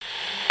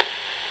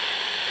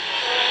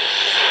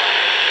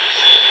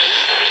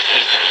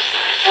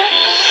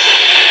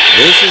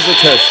This is a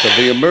test of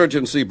the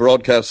emergency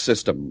broadcast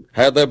system.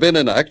 Had there been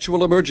an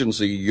actual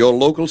emergency, your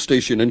local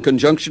station, in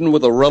conjunction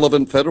with the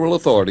relevant federal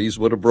authorities,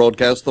 would have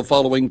broadcast the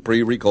following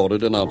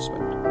pre-recorded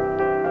announcement.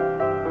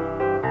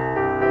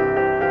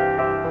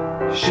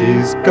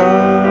 She's got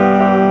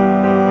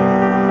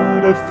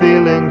a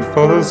feeling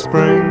for the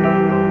spring.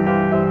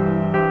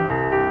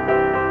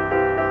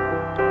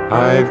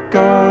 I've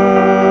got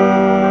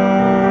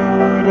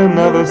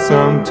another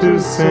song to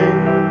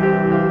sing.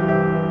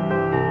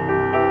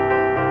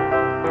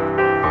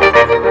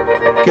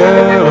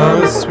 Girl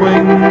on a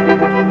swing,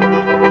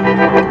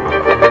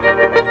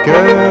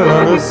 girl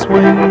on a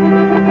swing,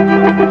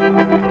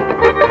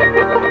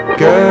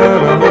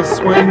 girl on a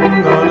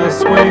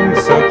swing,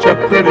 such a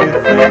pretty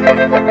thing.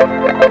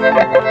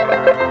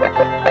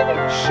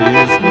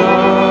 She's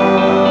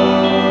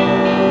not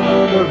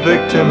a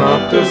victim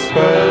of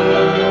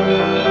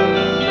despair.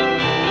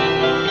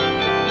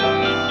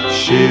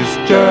 She's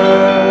just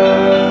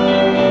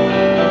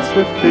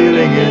a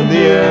feeling in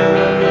the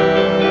air.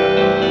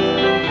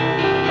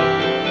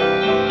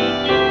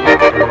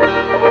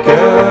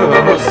 Girl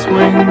on a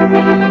swing,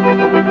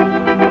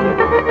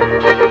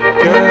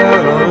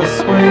 girl on a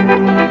swing,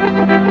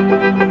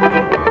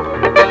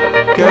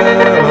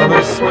 girl on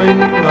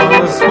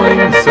a swing,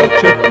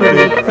 such a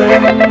pretty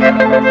thing.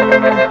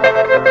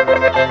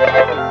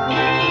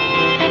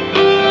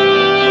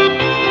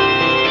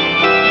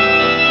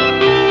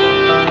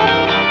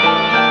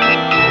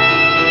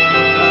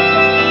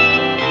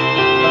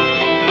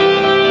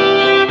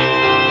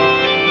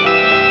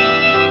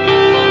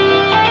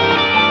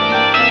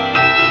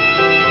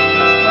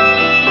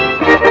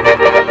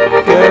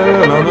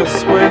 Girl on a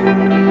swing,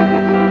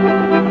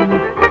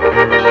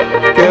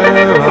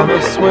 girl on a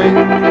swing,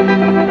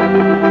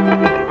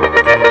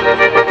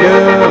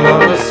 girl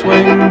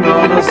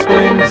on a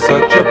swing,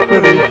 such a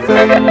pretty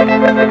thing.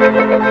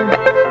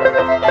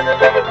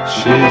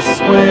 She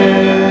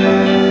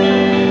swings,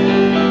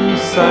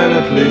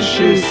 silently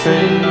she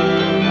sings.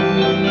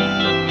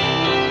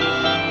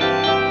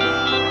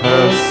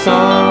 Her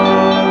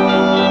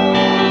song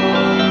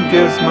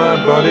gives my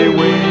body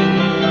wings.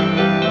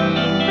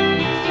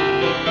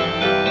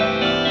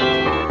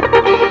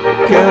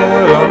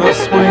 Girl on a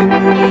swing,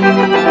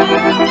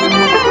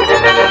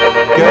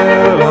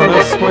 girl on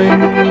a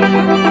swing,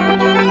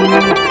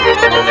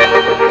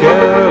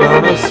 girl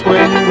on a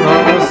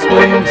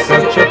swing,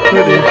 such a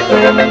pretty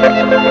thing.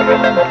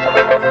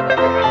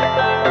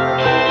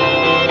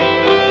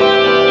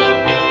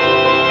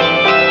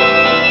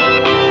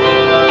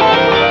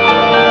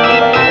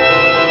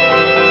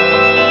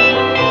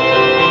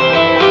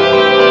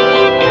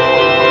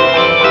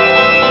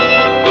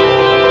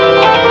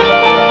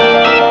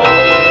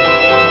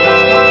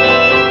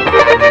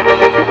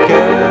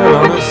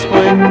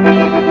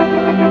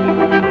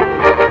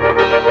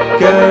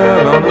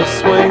 Girl on a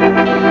swing,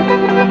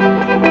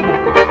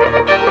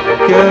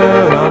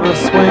 girl on a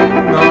swing,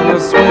 girl on a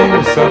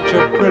swing, such a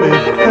pretty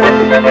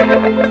thing.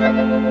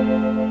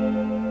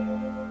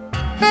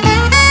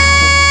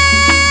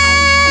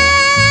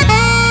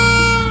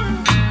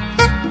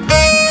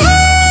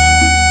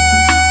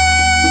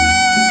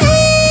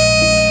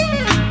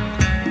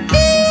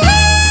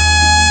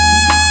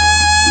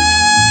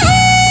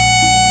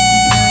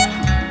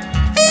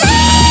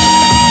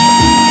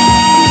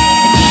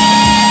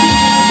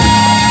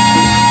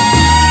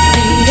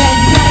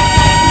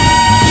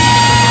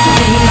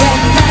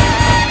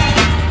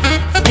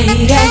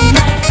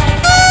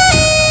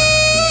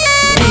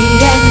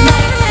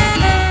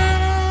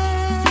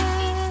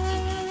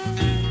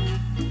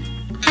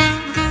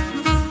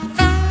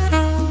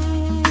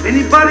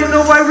 Anybody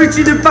know why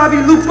Richie the Bobby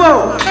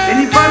Lupo?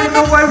 Anybody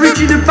know why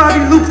Richie the Bobby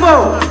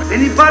Lupo?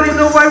 Anybody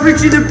know why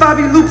Richie the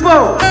Bobby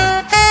Lupo?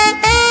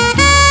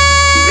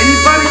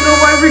 Anybody know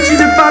why Richie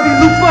the Bobby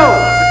Lupo?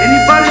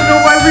 Anybody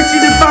know why Richie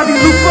the Bobby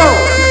Lupo?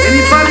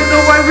 Anybody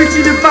know why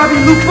Richie the Bobby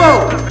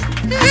Lupo?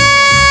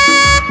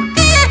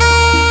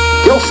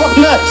 Yo, fuck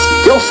nuts!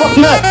 Yo, fuck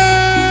nuts!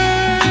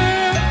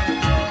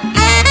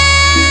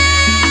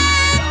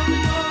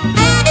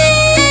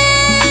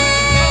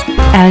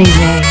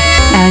 Alizé,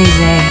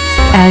 Alizé,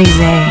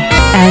 Alizé,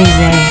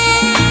 Alizé,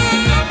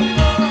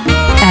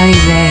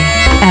 Alizé,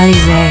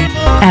 Alizé,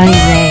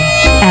 Alizé,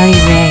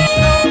 Alizé.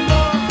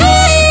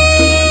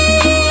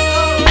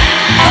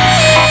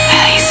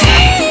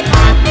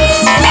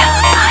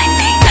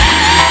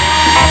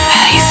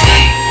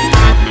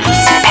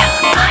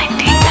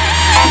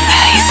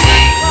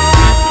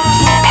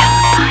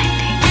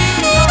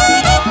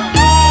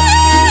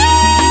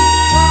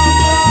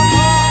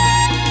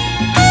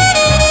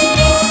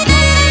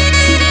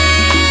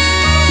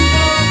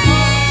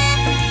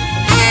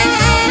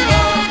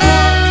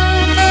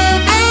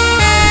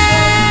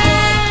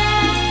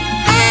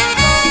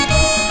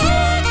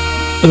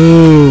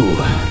 Ooh,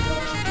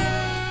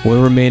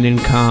 we're remaining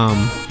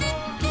calm.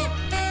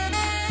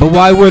 But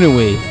why wouldn't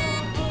we?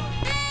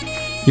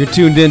 You're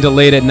tuned in to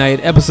Late at Night,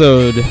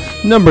 episode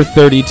number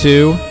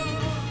 32.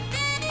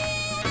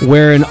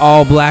 Wearing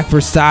all black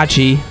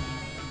Versace.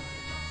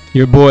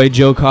 your boy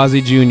Joe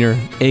Causey Jr.,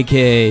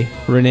 a.k.a.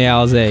 Renee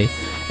Alze.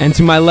 And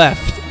to my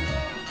left,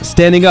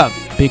 standing up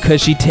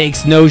because she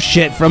takes no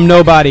shit from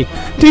nobody,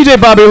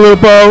 DJ Bobby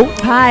Lupo.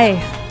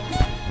 Hi.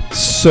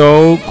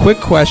 So, quick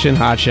question,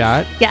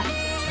 Hotshot. Yeah.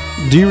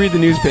 Do you read the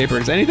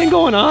newspapers? Anything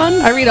going on?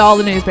 I read all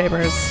the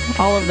newspapers.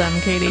 All of them,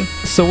 Katie.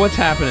 So what's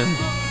happening?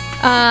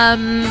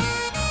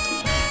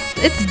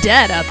 It's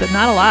dead out there.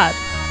 Not a lot.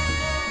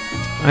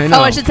 I know.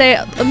 Oh, I should say,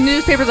 the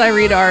newspapers I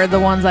read are the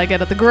ones I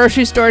get at the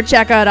grocery store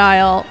checkout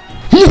aisle.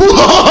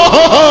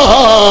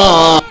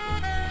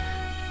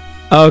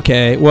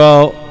 Okay,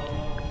 well,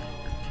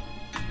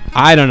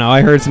 I don't know.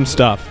 I heard some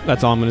stuff.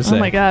 That's all I'm going to say. Oh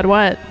my God,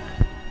 what?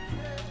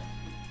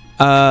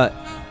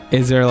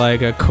 Is there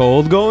like a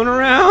cold going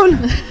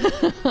around?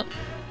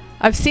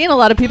 I've seen a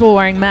lot of people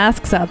wearing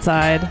masks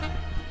outside.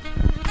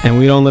 And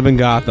we don't live in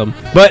Gotham.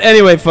 But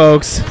anyway,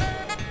 folks.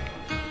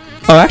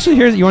 Oh, actually,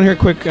 you want to hear a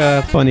quick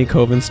funny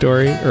COVID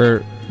story?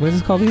 Or what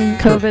is it called again?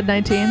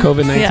 COVID-19.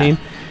 COVID-19.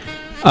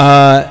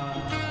 Yeah.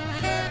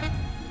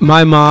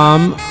 My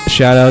mom,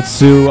 shout out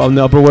Sue on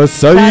the Upper West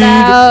Side. Shout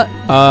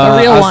out. A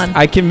real one.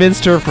 I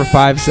convinced her for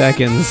 5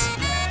 seconds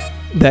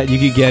that you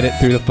could get it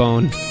through the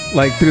phone.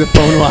 Like through the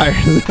phone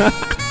wires.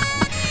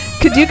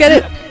 Could you get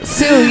it?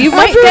 Sue, you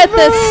might get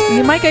this.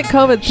 You might get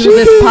COVID through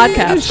this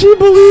podcast. She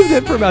believed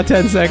it for about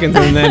 10 seconds,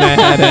 and then I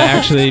had to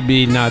actually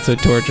be not so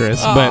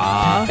torturous. Aww.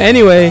 But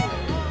anyway,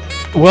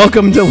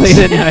 welcome to Late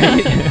at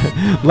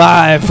Night,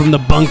 live from the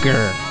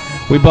bunker.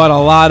 We bought a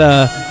lot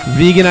of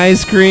vegan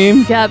ice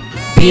cream, Yep.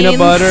 peanut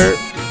butter,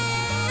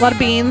 a lot of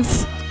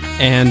beans,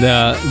 and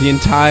the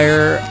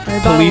entire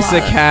Police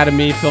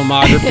Academy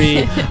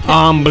filmography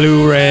on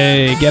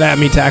Blu-ray. Get at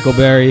me,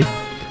 Tackleberry.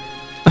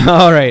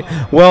 All right.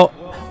 Well,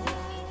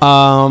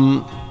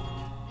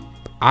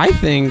 I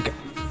think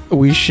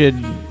we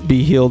should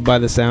be healed by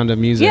the sound of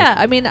music. Yeah,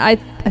 I mean, I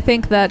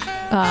think that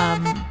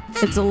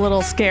it's a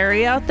little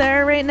scary out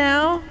there right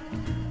now,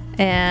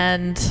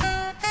 and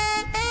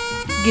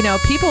you know,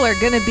 people are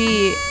going to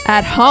be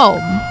at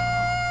home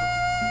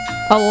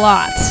a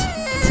lot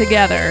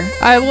together.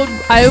 I will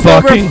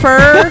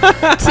refer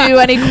to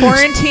any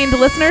quarantined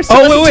listeners to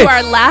listen to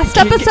our last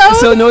episode.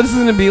 So no, this is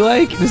gonna be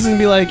like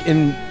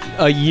in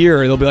a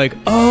year. They'll be like,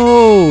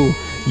 oh,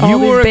 you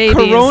were a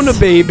Corona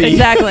baby.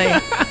 Exactly.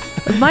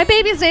 My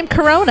baby's named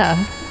Corona.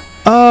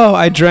 Oh,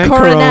 I drank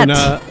Coronet.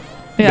 Corona.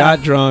 Yeah.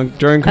 Got drunk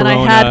during Corona.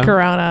 And I had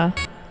Corona.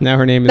 Now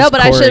her name is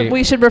Corey.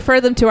 We should refer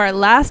them to our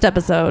last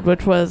episode,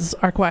 which was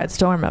our Quiet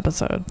Storm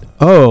episode.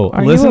 Oh,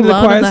 Are listen to the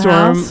Quiet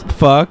Storm. House?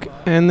 Fuck,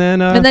 and then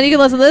you can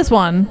listen to this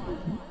one.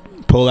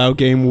 Pull out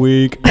game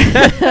week.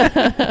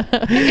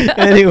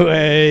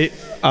 Anyway,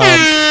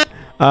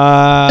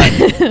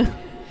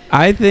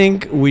 I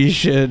think we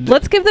should.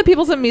 Let's give the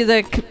people some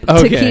music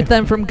to keep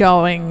them from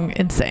going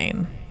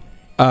insane.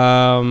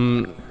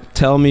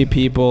 Tell me,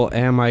 people,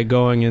 am I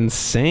going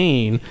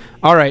insane?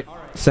 All right,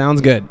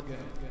 sounds good.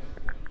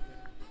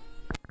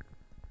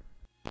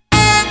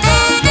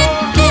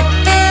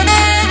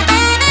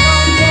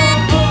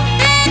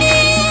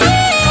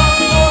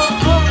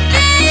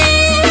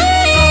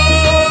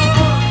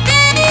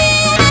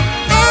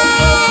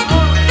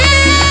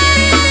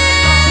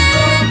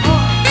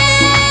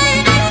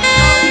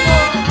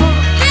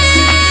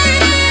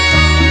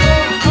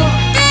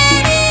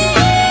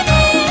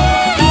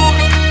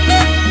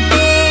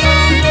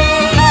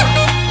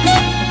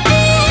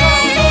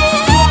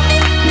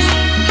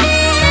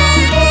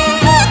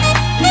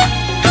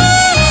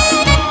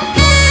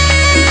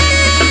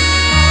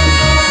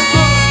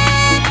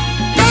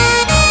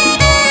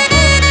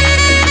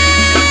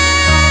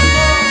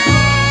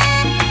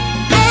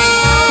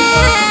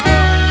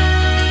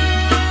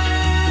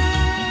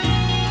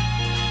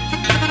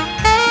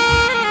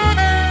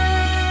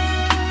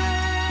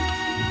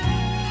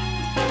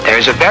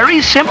 There's a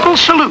very simple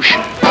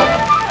solution.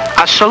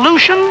 A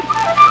solution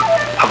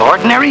of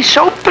ordinary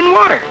soap and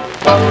water.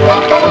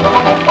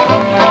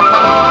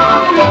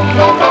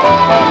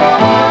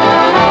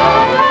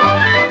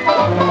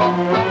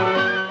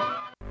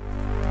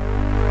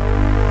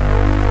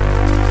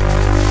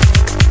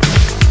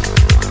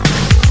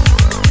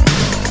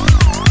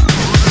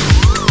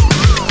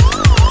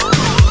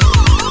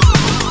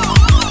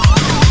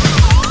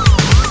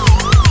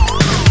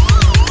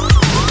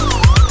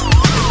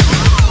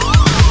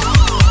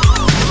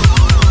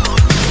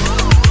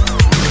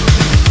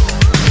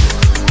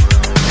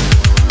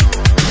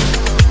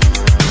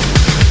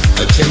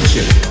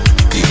 Attention,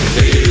 the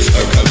invaders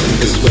are coming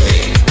this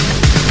way.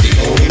 The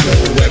only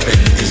known weapon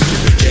is to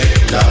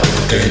project loud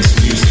dance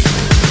music.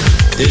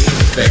 This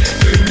affects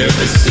their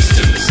nervous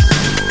systems.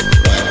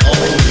 While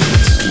all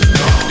units do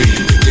not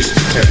leave the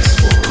discotheques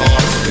or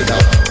cars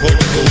without a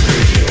portable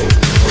radio,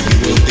 or you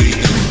will be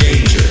in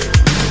danger.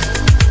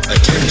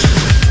 Attention,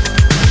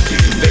 the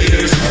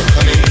invaders are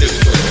coming this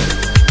way.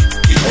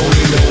 The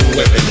only known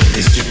weapon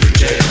is to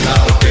project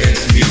loud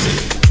dance music.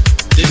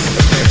 This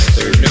affects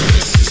their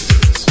nervous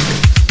systems.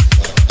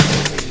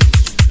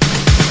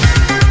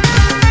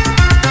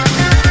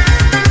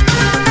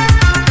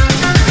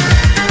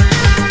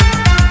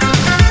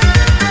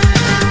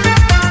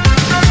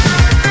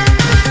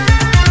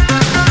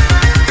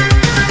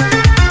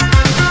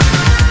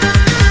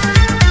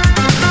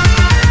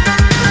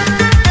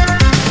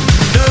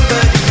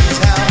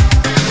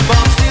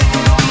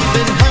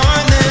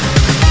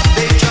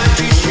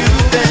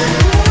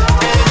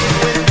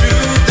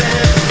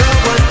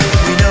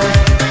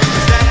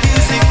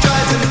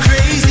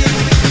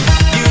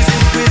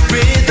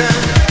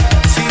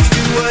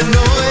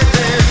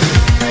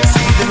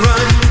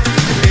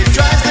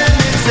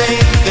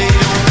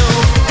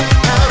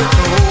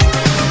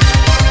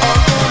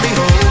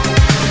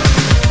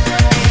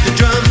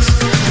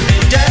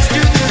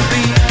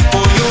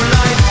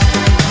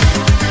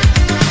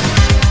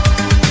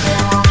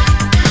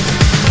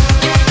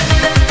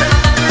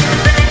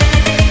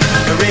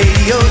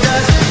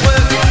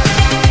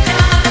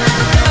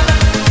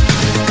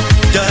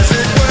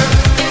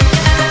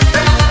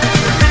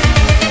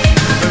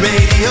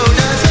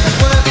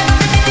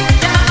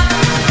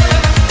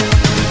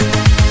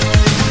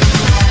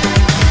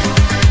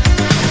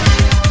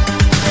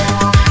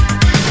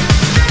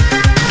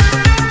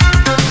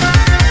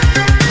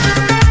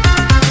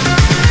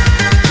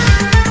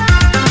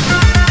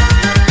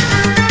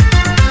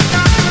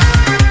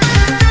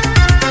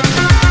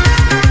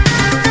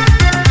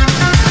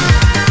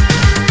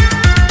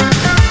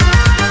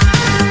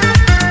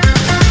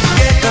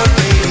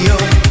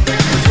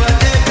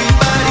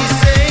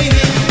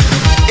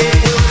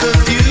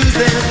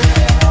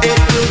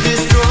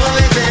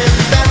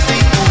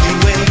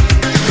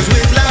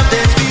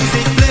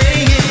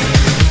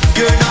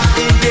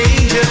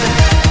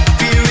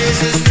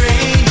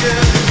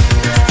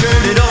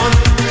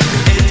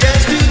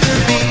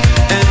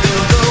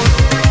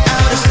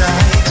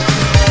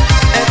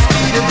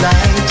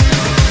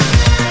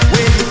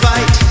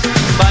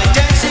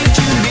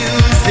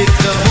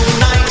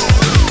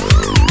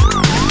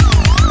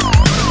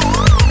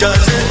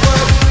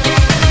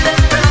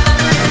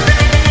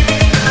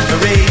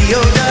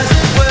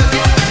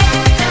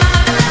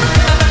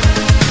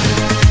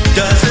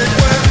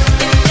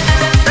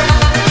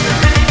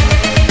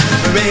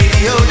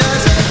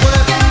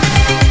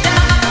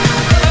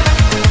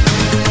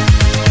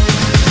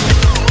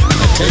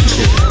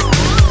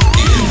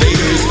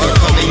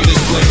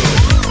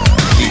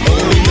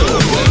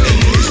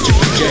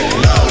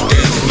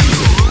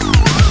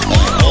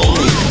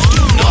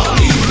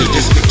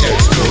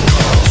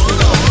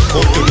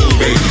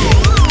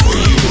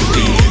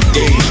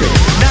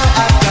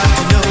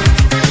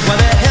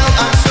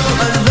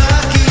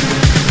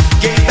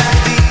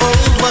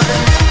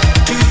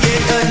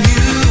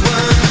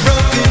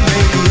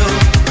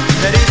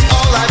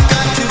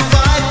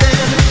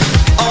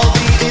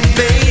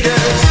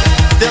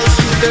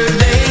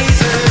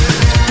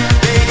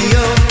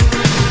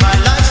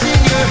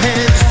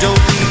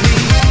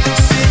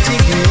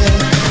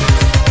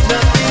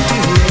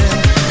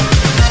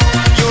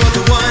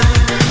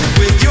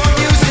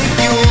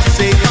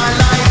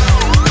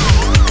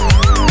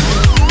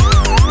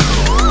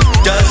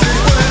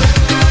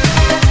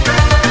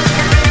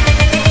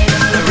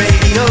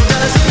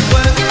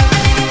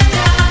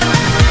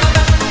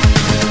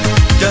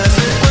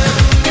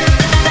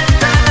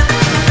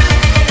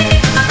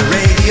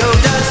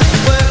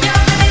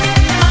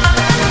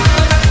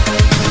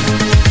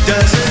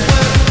 doesn't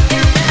work.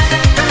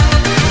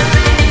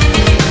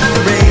 The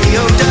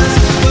radio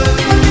doesn't work.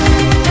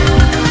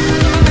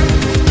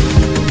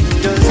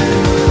 Doesn't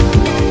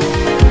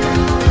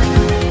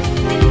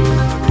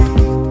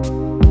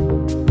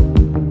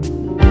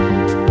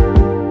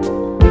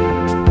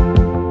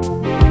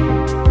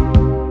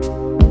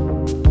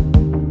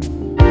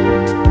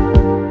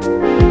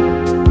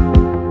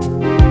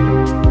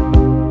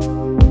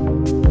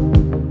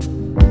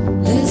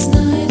Last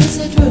night as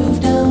I drove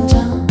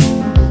downtown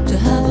to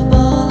have a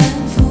ball.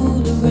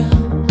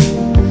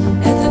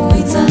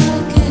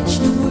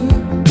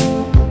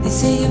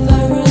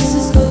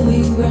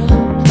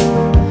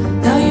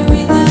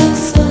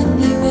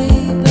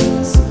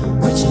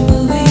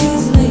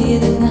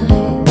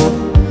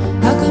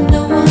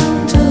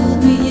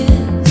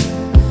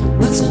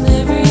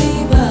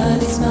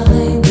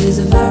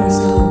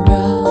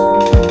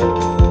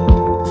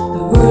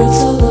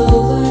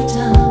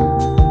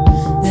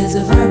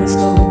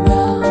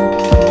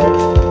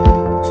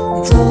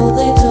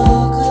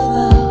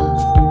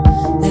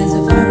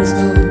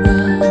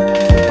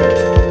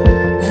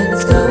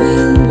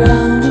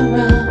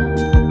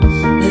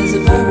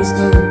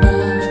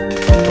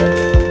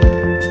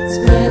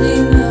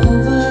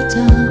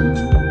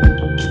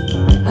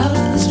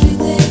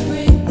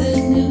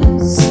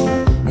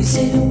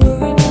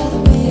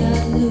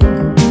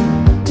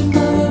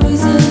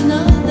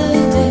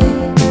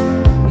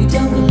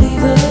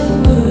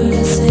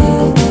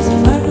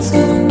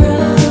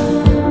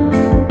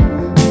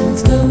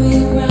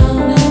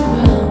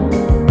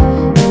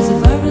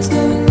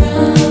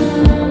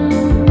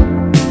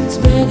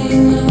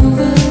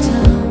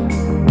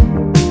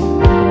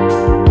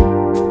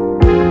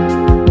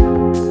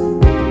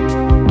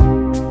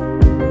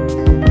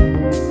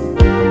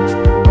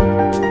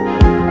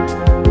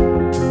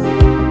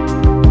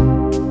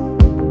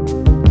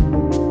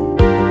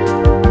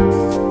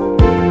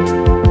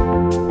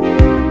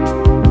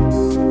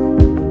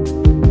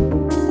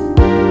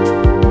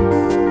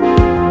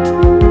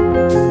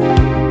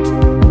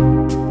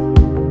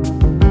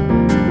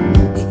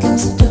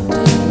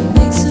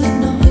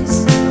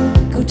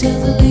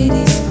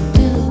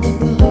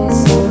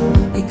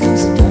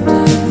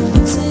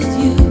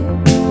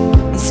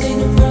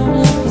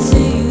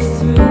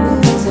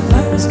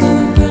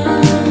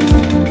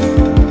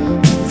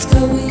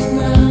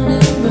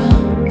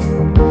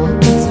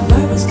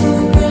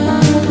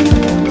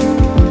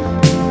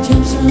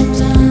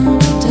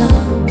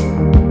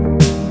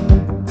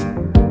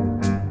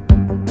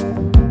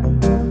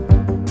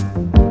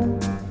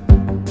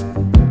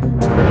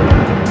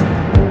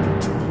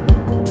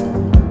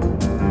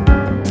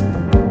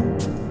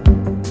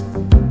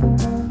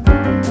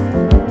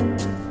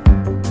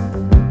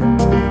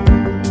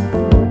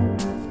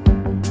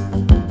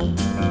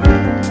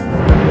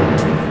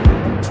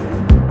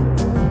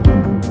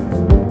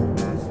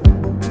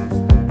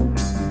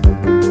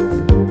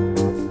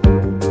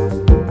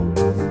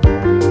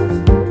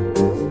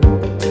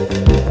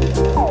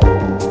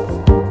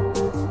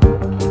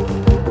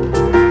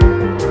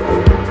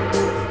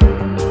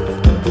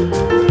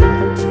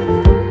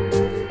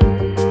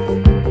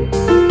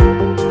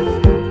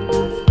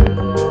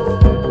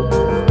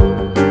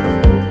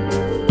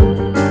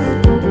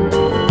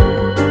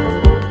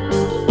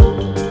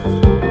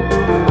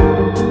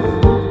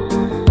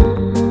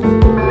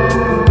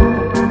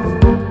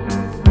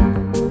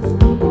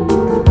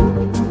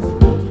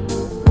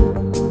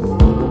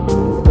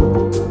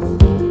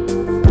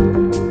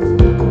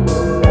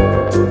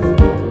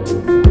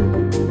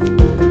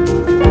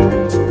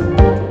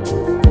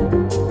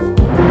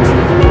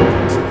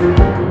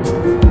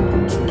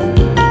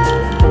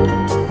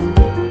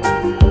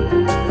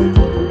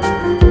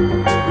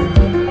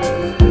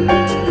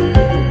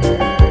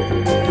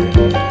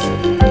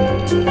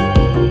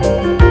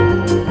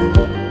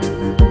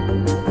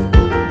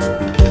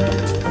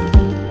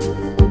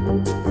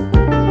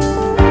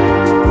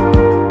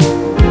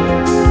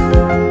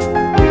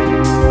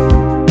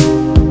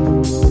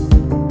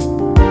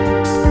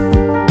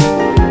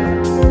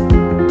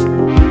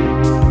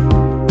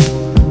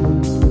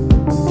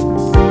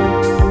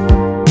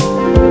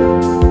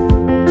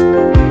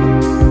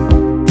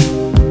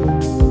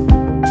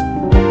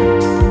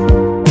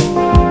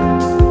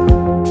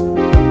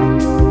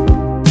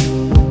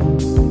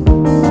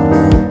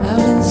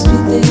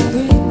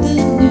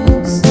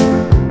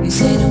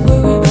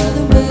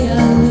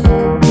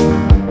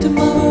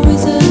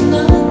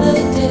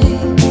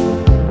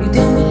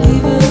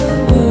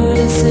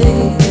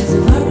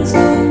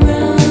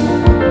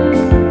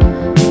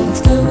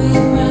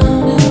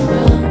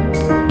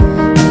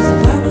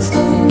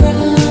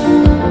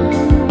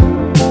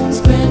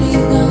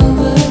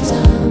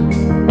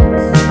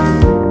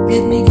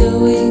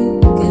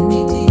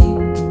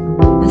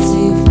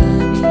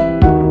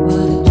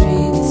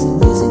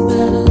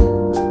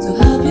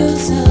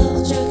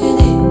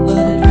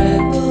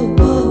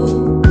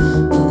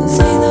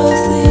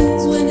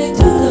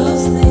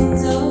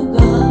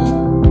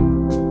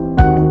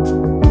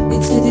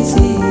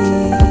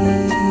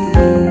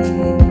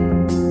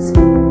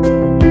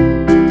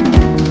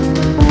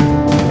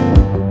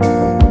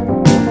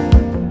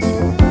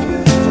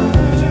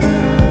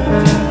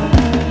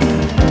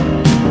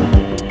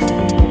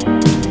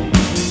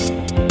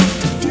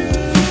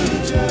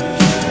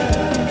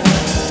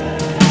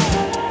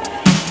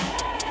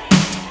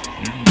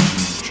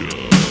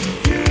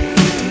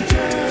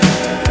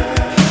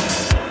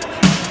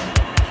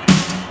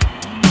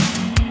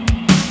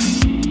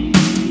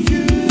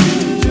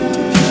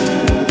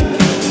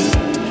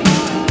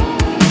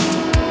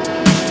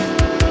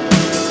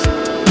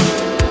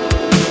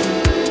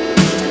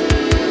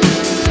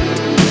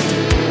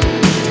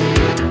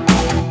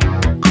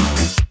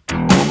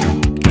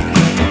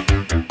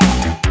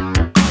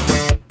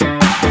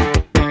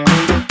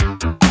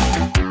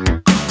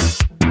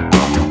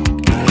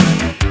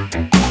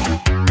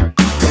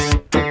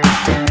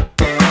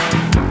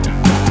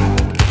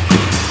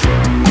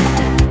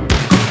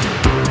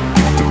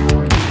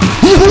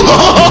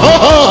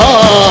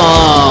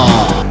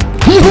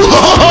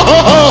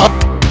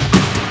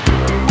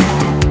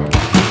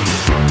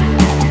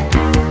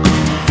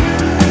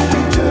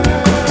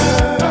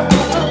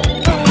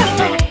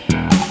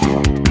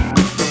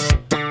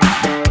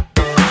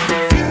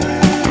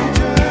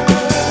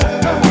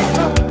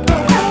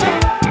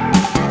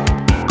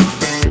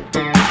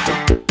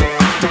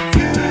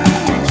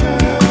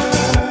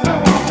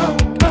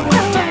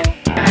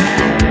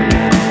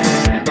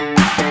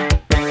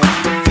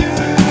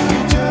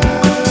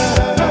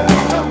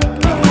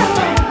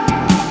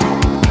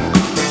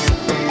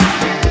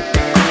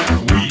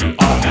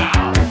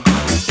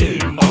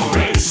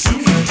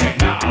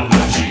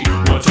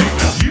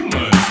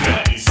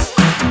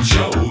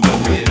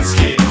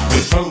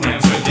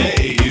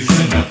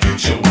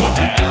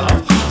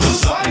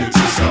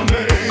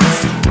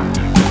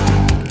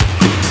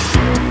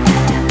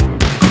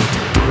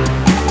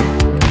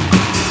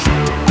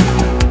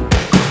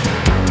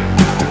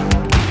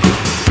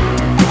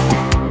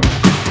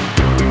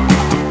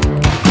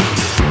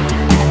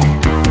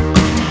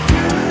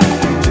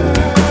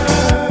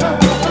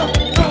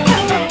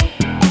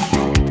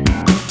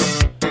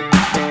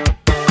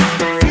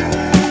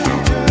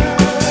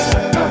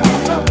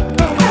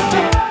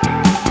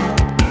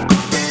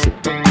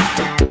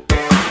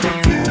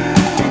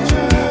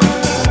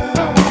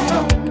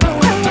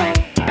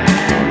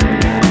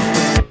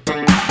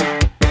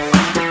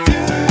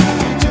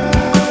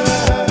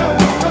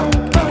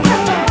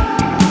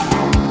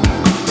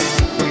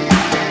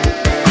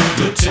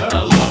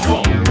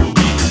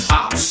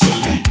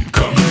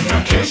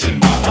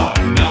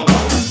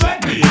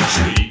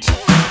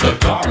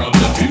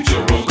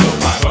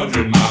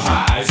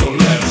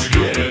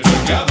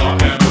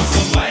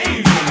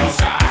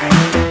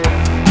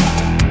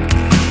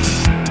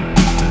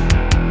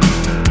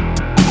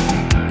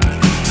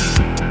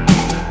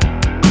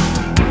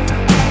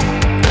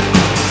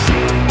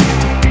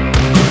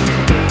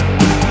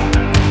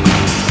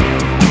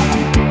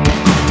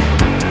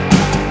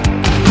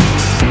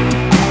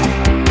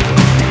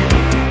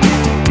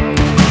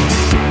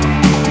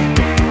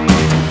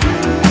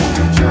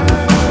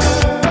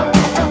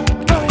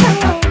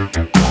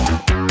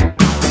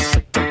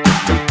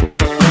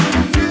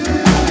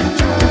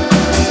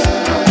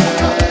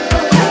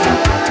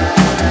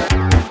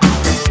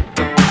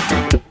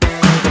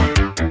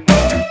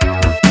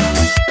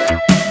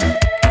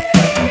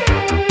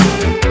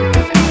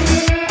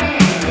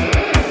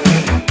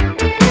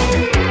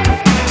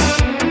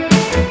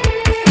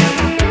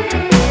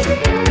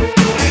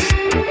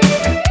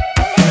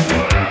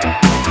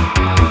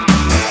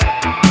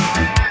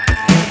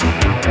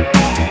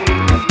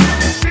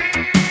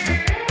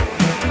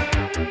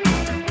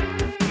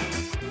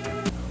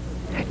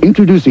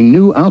 Introducing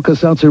new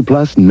Alka-Seltzer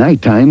Plus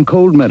Nighttime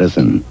Cold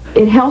Medicine.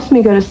 It helps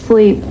me go to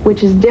sleep,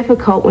 which is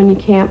difficult when you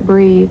can't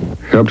breathe.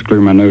 Helps clear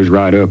my nose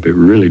right up. It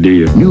really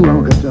did. New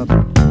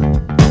Alka-Seltzer.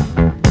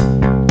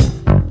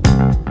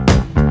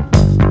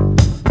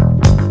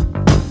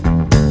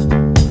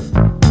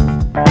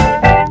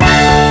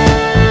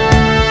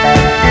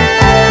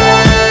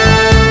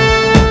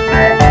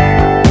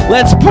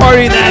 Let's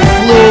party that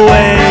flu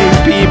away,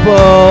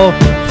 people.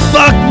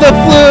 Fuck the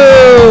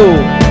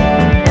flu.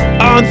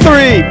 On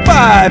 3,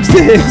 5,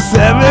 6,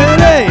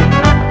 7,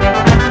 8.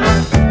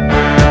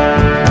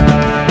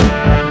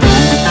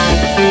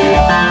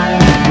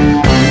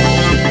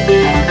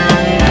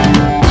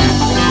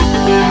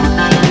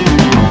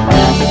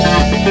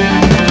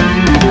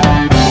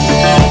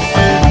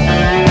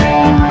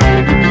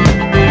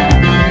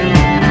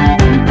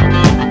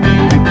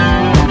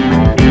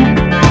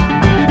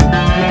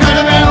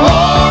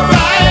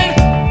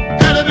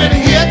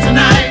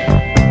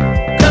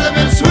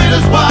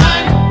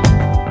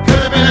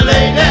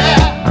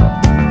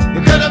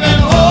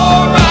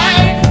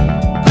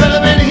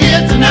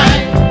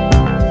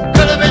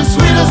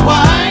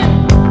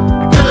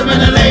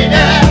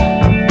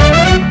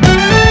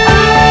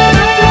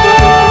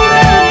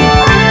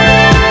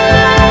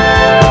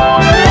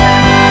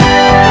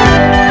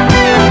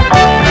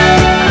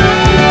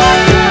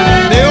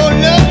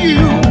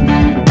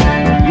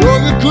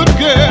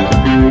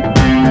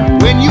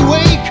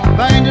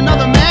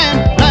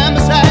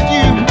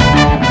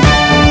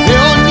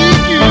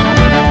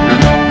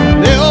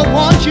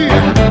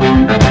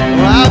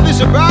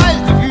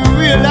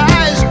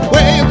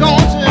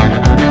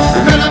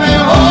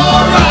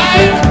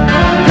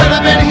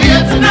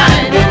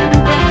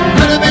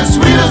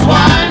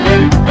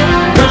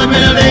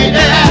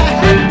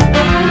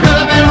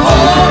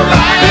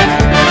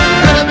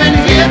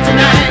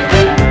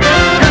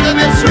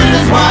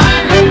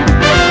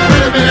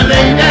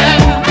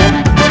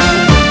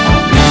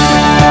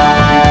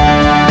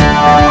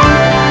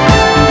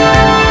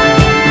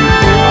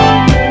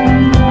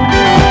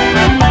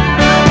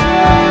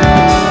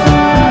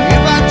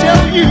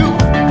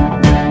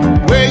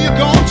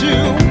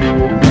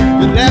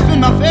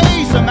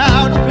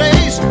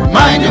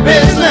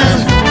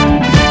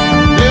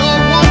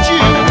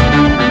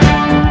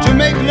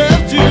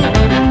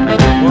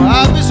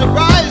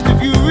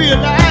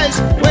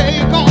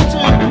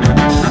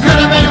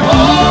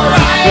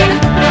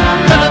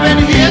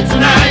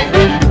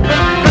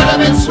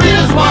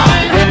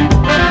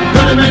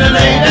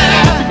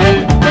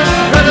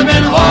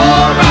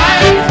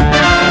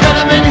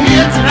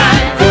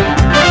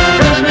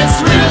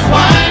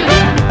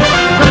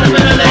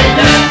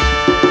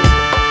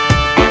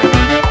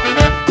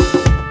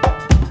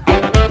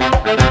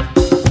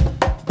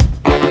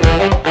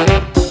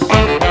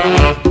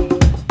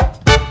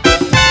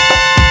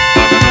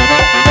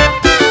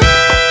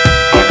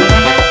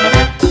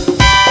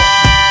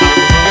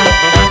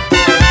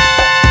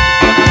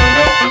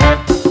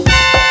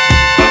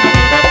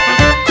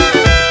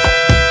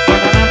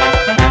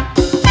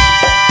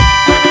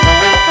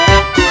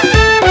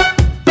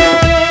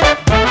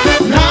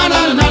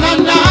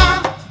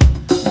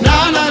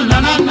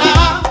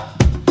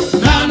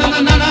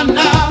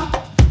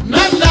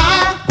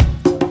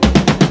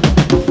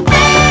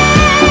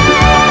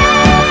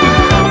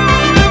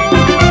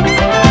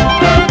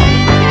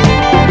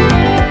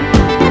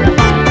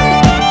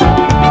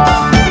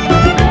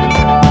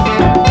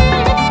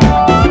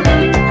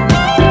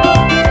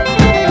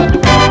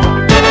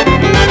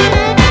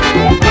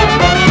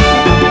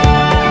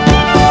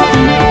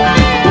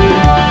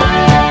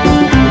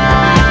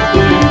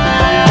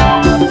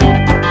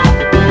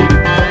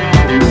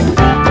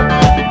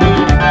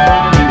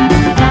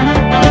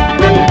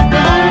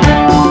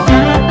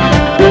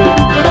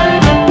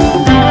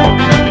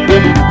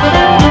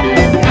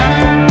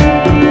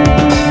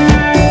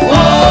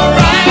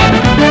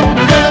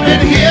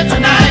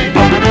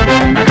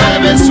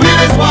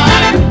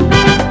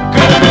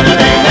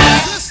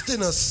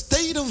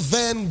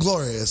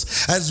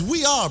 as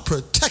we are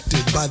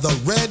protected by the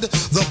red,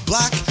 the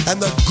black, and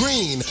the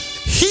green.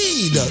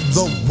 Heed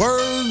the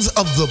words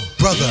of the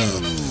brother,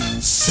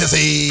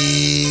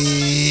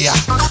 Sissy.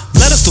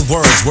 Let us the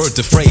words, word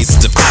to phrase,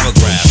 to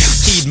paragraph.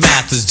 Heed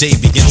math as Jay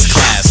begins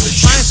class.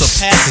 Science or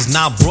past is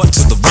now brought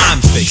to the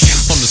rhyme face.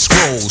 From the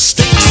scroll,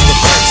 straight to the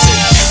verse.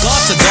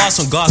 God to gods,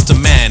 from gods to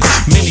man.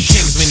 Many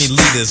kings, many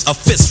leaders, a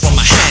fist from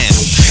my hand.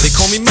 They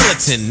call me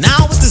militant,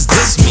 now what does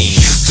this mean?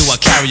 Do I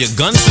carry a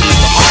gun to make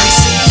the army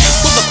scene?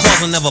 Will the cause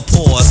will never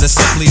pause, as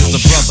simply as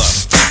the brother.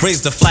 Raise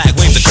the flag,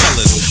 wave the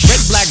colors. Red,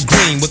 black,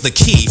 green with the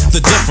key,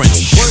 the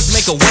difference. Words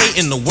make a way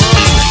in the world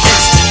in an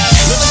instant.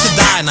 Living to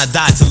die and I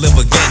die to live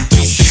again.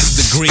 360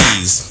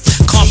 degrees.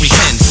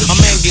 Comprehend, a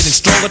man getting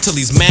stronger till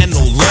he's man no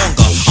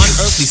longer.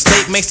 Unearthly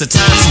state makes the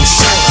time seem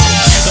shorter.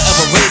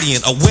 Forever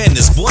radiant,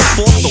 awareness, brought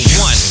forth the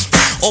one.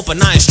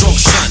 Open eye,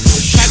 stroke sun.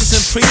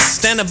 Practicing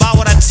priest, standing by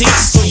what I teach.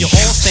 So you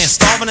all stand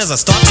starving as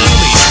I start to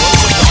release.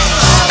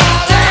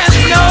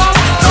 You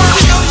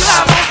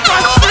have a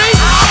front street.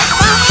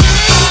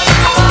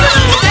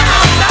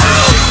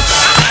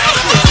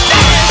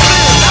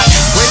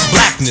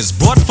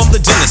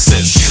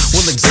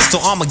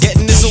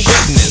 Armageddon is a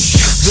witness.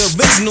 The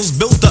originals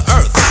built the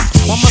earth.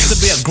 Why must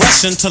there be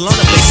aggression to learn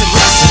a basic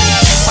lesson?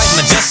 Quite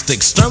majestic,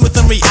 stern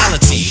within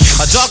reality.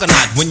 A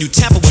juggernaut when you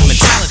tamper with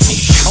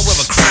mentality. I wear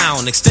a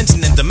crown,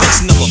 extension and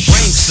dimension of a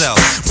brain cell,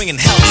 bringing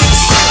hell to the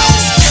cells.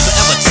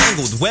 Forever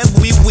tangled, web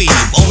we weave,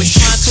 always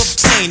trying to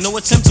obtain, no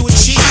attempt to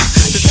achieve.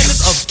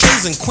 Descendants of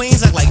kings and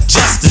queens act like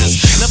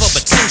justice, never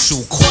potential,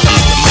 caught up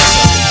in the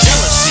measure.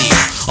 Jealousy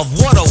of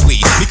what are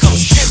we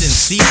becomes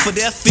tendency for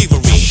their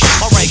thievery.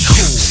 Alright,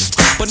 cool,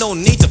 but no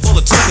need to pull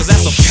a tool, cause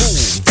that's a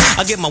fool.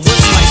 I get my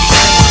words sliced in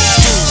my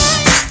stool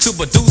to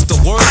produce the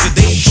words that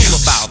they drool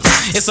about.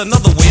 It's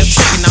another way of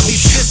taking out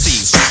these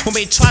sissies who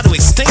may try to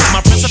extinct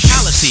my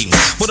principality,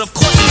 but of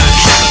course not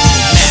having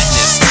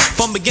madness.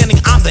 From beginning,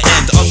 I'm the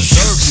end.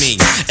 Observe me.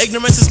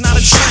 Ignorance is not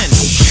a trend.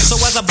 So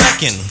as I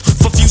beckon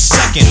for a few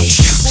seconds,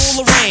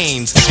 pull the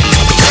reins and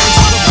put the words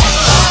on the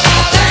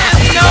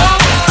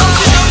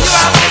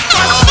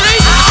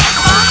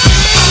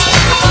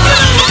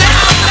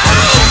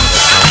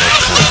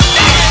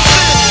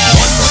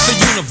One with the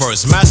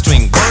universe,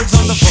 mastering words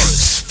on the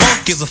verse.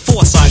 Funk is a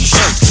force I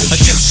exert.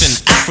 Egyptian,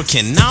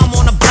 African, now I'm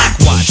on a black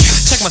watch.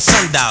 Check my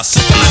sundial,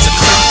 synchronize a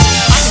clock.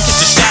 I can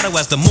catch a shadow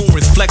as the moon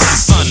reflects the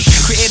sun.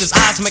 Creator's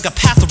eyes make a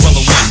path of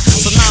brother one.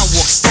 So now I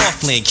walk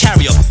softly and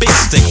carry a big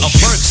stick, a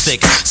bird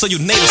stick, so you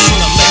natives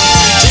sooner or later.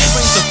 Jay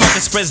brings the funk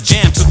express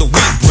jam to the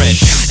wheat bread.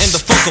 And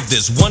the funk of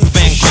this one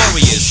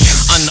vainglorious,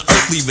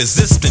 unearthly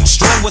resistance,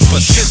 strong with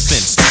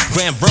persistence.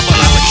 Grand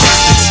verbalizer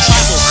kicks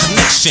tribal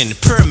connection,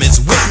 pyramids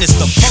witness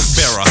the funk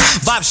bearer.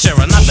 Vibe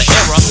sharer, not the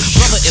error.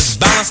 Brother is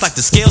balanced like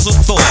the scales of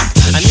Thor.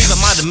 And even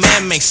my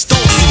demand makes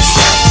stone seem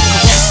soft.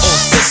 Corrupts all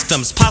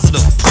systems,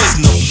 positive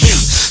poison of me.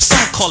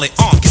 Some call it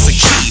onk, it's a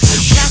key.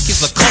 Black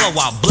is a color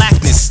while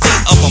blackness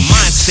state of a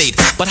mind state.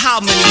 But how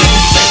many of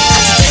you think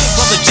today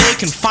Brother Jay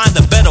can find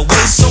a better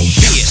way? So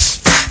be it.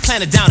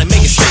 Plan it down and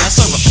make it stay. I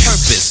serve a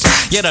purpose.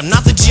 Yet I'm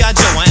not the G.I.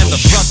 Joe, I am the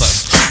brother.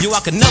 Yo, I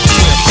can never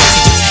swear a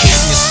face, so just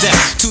hasten your step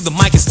to the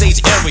mic and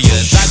stage area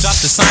as I drop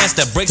the science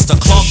that breaks the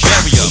clock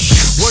barrier.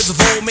 Words of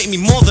old make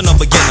me more than a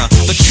beginner.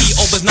 The key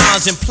opens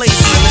knowledge in places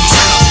in the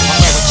tenor.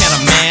 American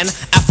a man,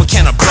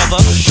 African a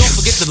brother. Don't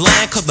forget the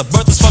land, cause the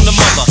birth is from the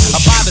mother. A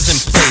vibe is in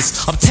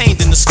place,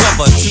 obtained and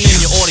discovered. Tune in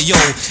your audio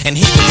and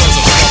hear the words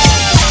of brother.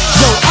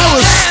 Yo,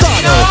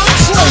 Aristotle,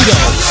 Plato,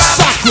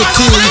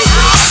 Socrates,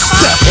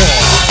 step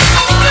off.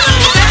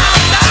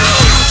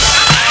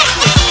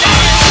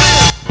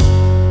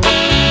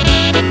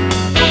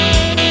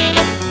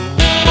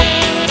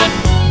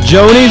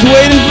 Joni's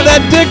waiting for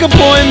that dick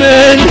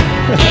appointment.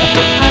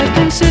 I've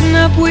been sitting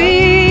up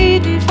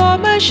waiting for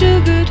my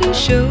sugar to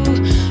show.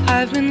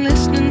 I've been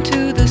listening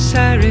to the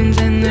sirens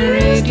and the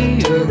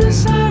radio.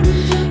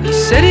 He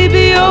said he'd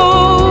be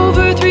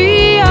over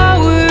 3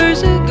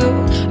 hours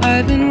ago.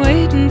 I've been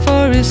waiting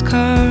for his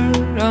car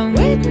on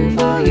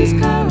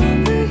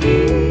the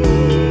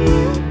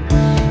hill.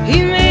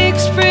 He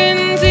makes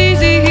friends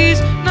easy,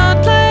 he's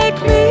not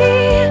like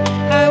me.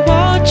 I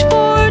watch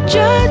for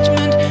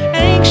judgment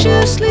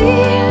anxiously.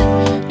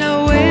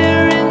 Now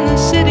where in the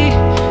city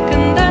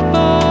can that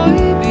boy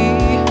be?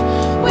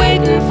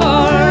 Waiting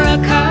for a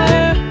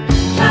car,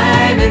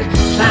 climbing,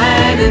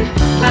 climbing,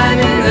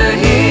 climbing the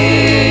hill.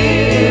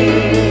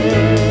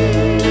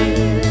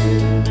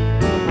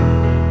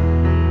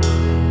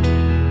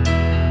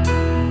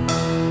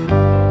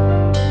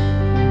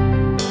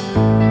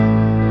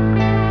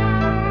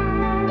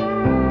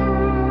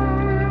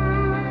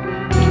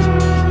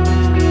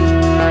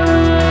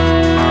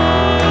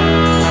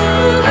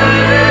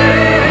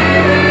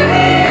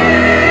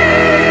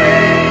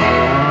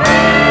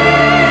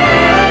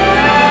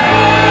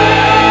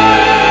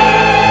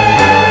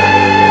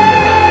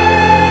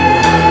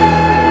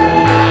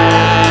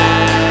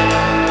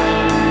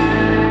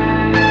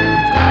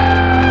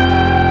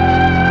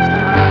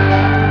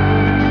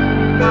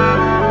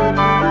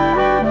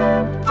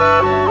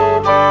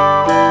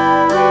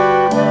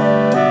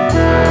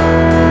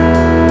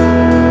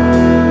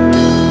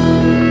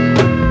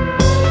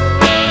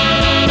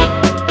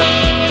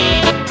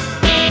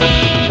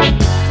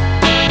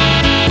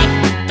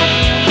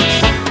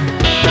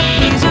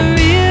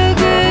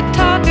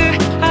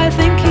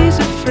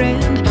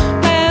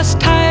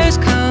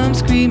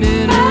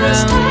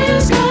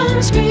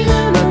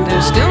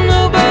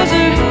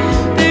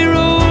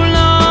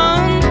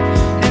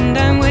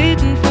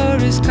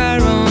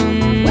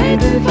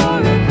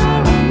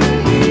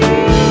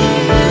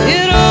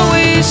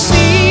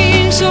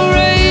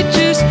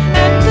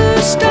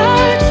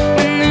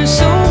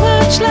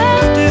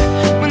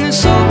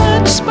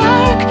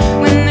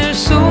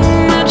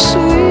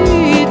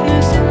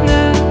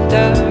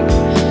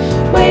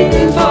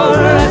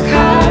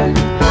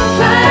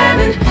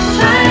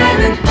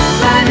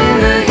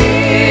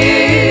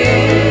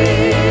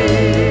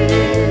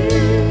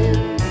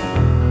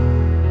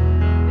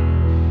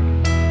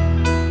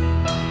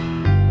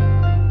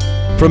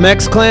 From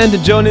X-Clan to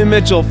Joni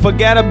Mitchell,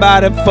 forget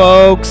about it,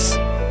 folks.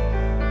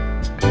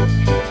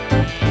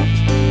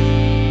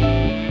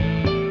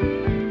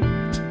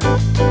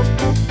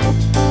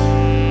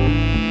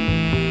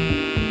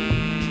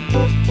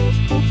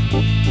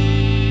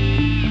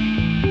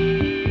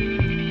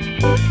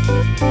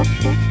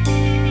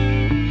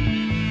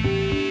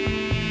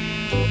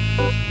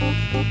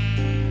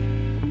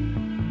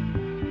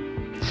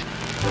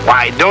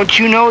 Why, don't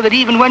you know that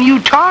even when you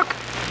talk,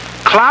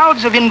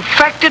 clouds of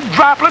infected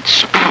droplets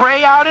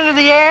spray out into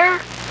the air?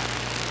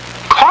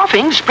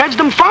 Coughing spreads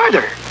them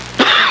farther.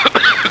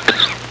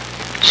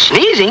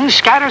 Sneezing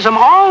scatters them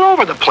all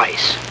over the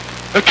place.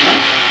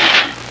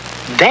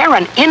 They're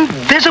an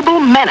invisible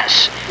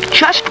menace,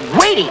 just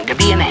waiting to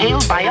be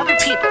inhaled by other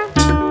people.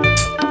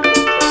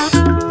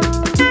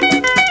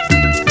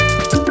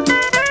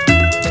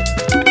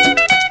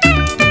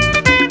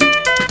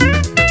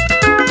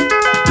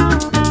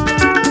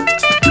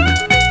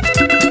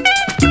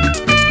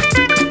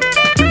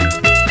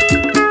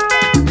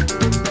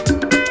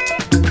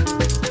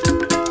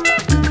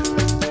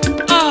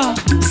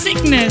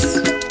 Sickness.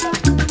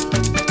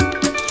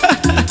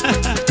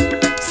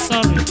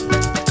 Sorry.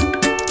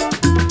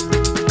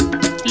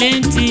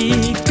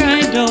 Plenty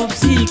kind of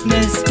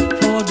sickness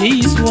for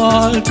this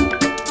world.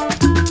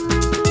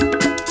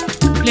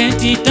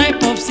 Plenty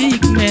type of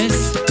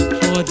sickness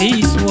for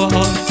this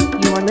world.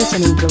 You are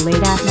listening to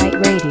Late at Night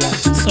Radio.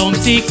 Some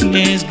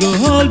sickness go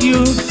hold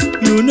you,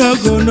 you no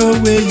go know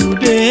where you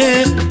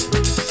there.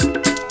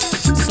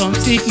 Some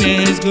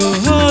sickness go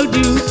hold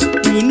you,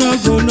 you no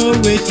go know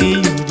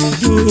wetin you dey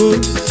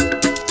do.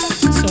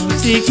 Some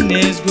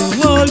sickness go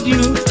hold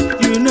you,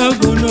 you no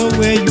go know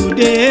where you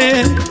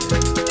dey.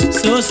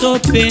 So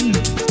pain,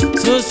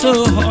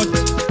 so hot,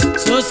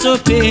 so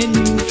pain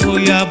you for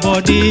your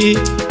body.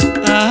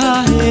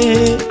 Ah,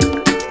 hey.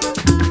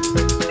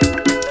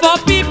 For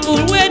people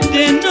where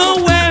they know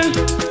well,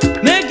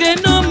 make they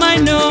know my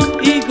know,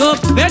 it go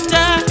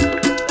better.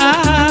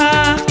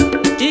 Ah,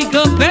 it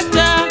go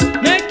better.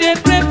 Make they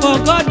pray for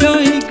God, oh,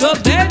 it go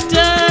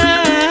better.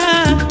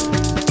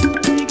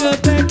 It go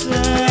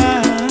better.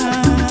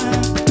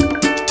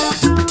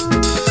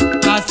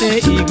 I say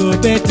it go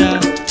better.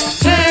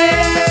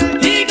 Hey,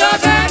 it go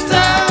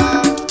better.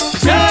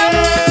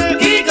 Hey,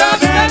 it go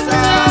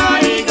better.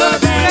 It go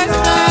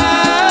better.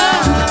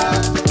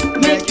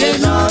 Make you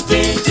not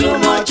think too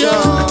much,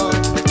 oh.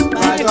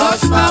 By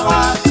God's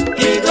power,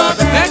 it go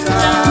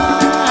better.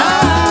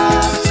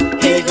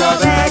 It go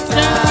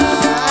better.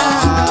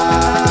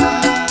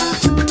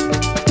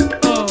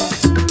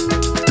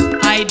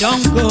 I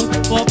don't go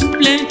for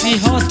plenty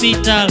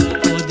hospital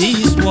for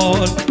this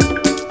world.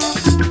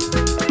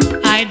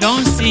 I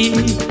don't see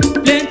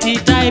plenty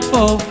type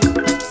of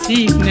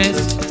sickness.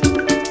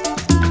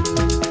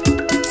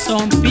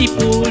 Some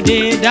people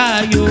they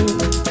die, oh.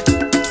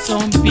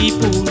 Some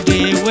people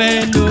they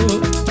well,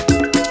 oh.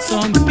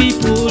 Some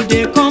people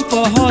they come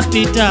for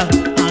hospital,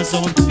 and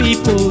some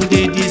people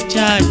they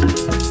discharge.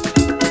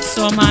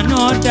 Some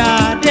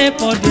another they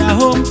for their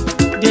home,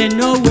 they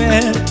know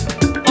well.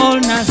 All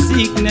na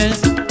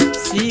sickness,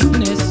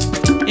 sickness.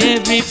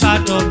 Every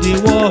part of the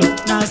world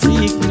na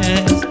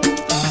sickness.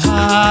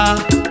 Ah,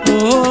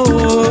 oh,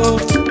 oh.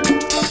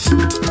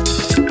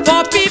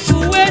 For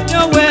people wey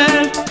know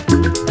well,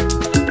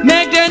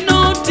 make them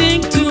no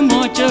think too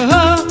much.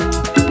 Oh,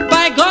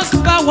 by God's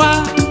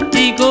power,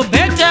 it go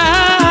better.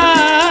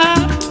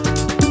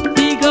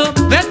 It go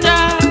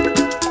better.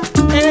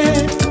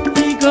 Eh,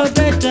 it go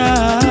better.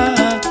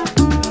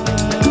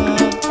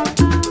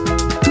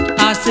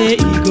 I say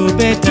it go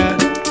better.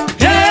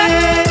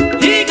 Hey,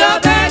 it go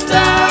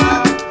better.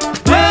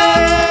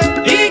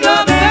 Hey, it go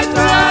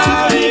better.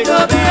 It go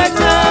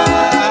better.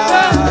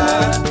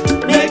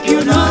 Make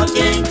you not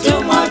think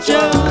too much. Oh,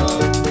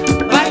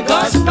 by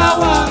God's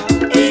power,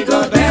 it go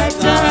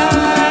better.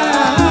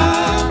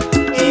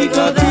 It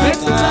go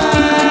better.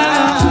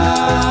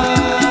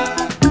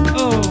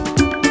 Oh.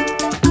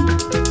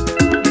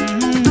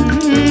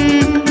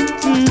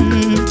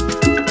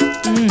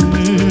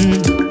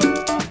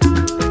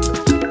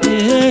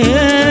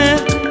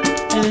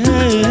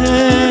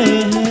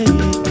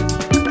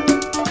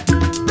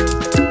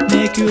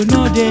 Make you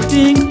know they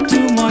think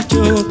too much,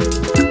 oh.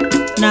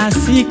 Na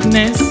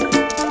sickness.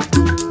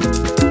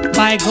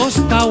 By God's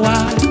power,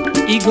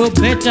 it go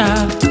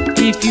better.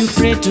 If you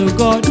pray to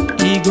God,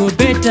 it go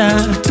better.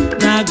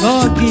 Na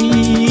God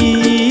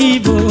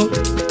give, oh.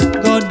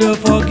 God do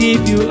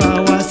forgive you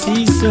our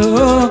sins,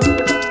 oh.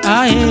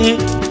 Aye.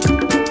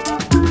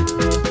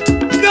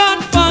 God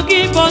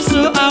forgive us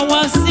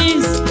our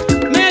sins.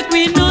 Make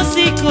we no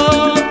sick,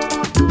 oh.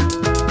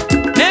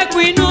 Make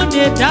we no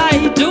they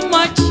die too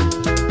much.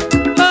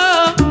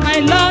 Oh, my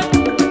Lord.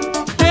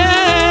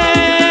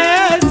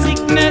 Hey,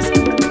 sickness,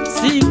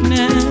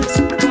 sickness.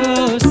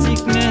 Oh,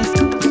 sickness.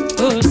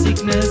 Oh,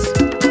 sickness.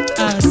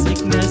 Ah,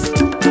 sickness.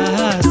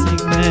 Ah,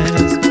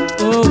 sickness.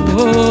 Oh,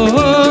 oh,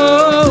 oh,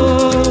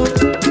 oh.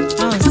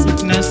 Ah,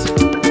 sickness.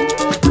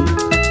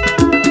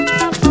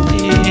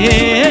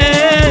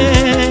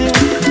 Yeah.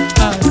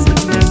 Ah,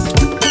 sickness.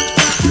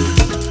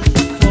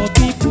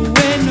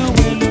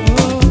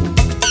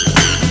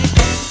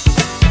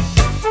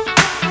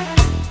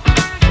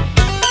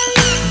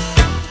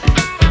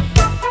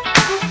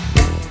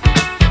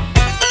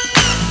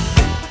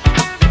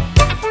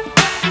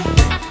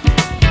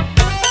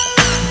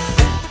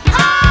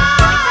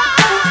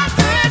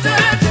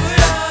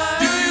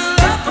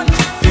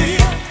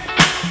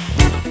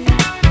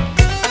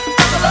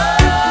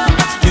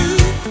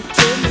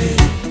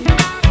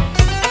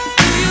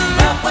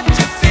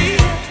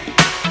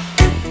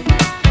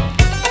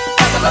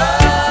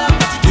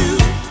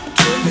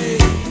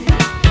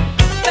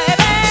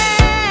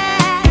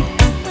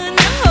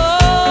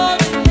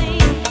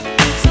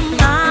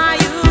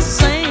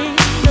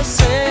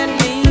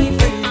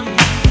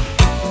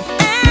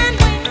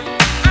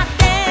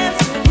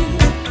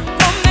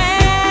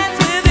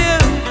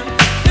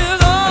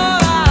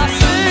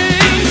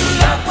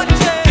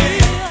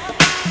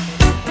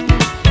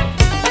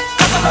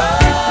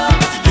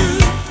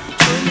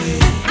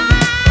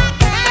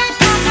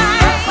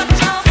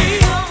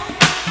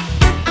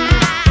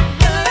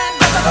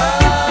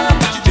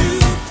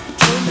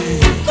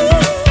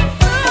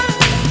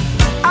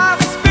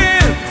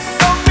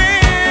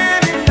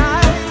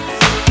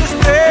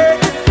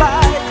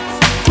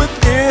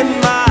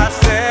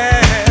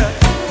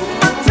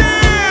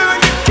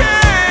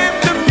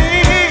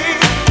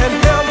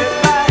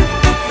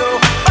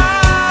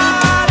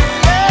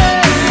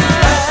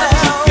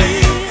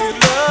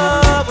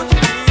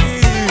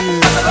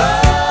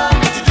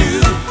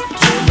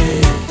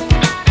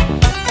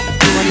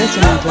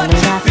 listening to Late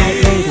At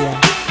Night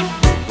Radio.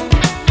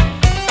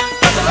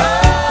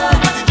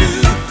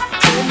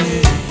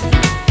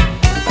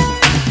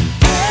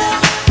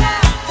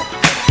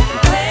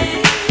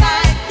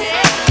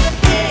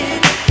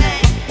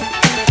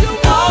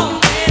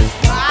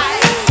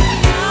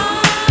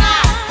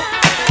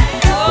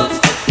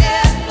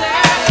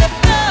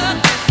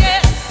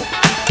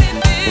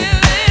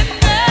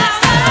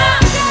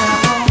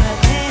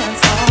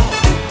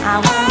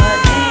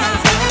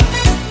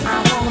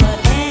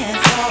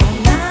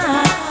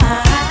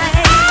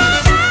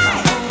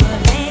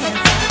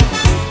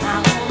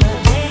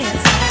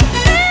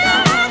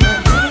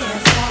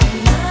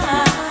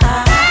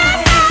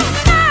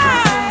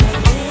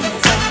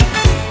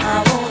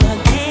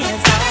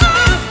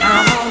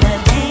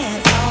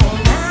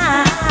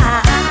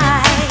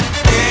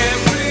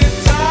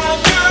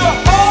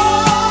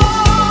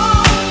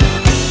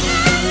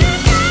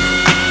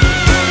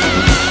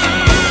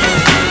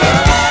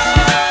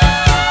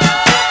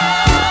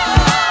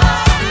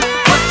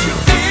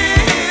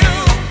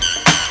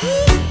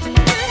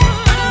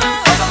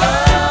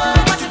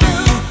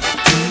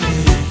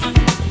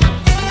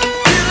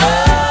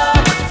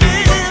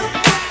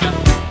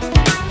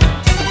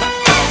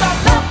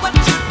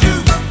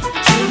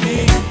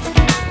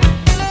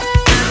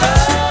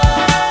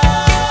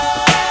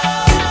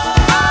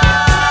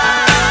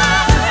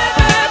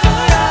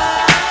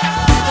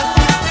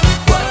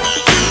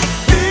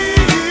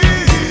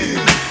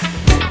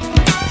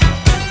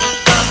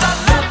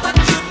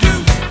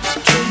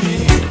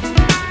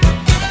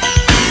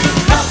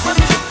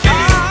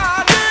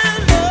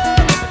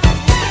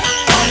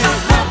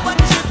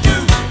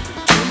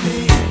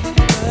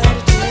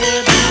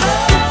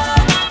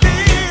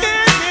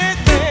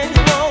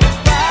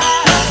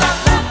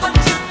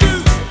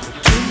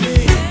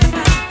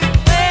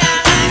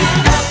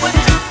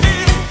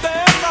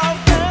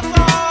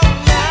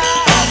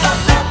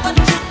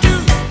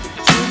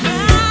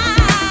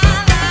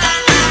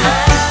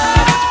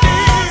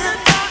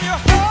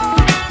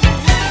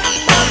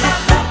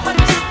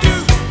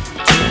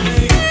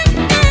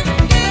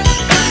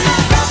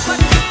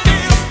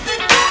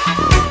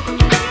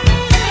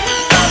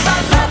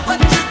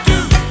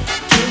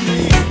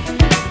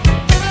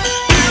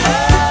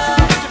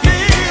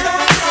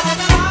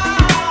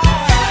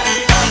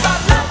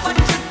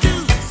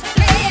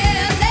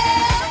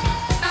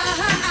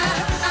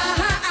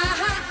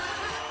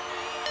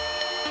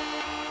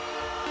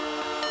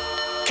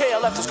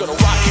 KLF is gonna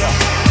rock ya.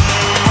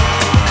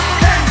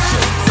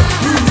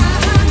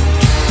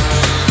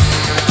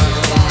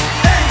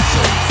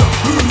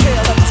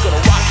 KLF is gonna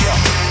rock ya.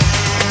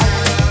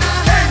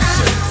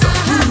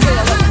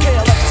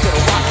 KLF is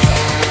gonna rock ya.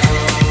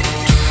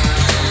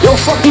 Yo,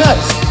 fuck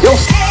nuts. Yo.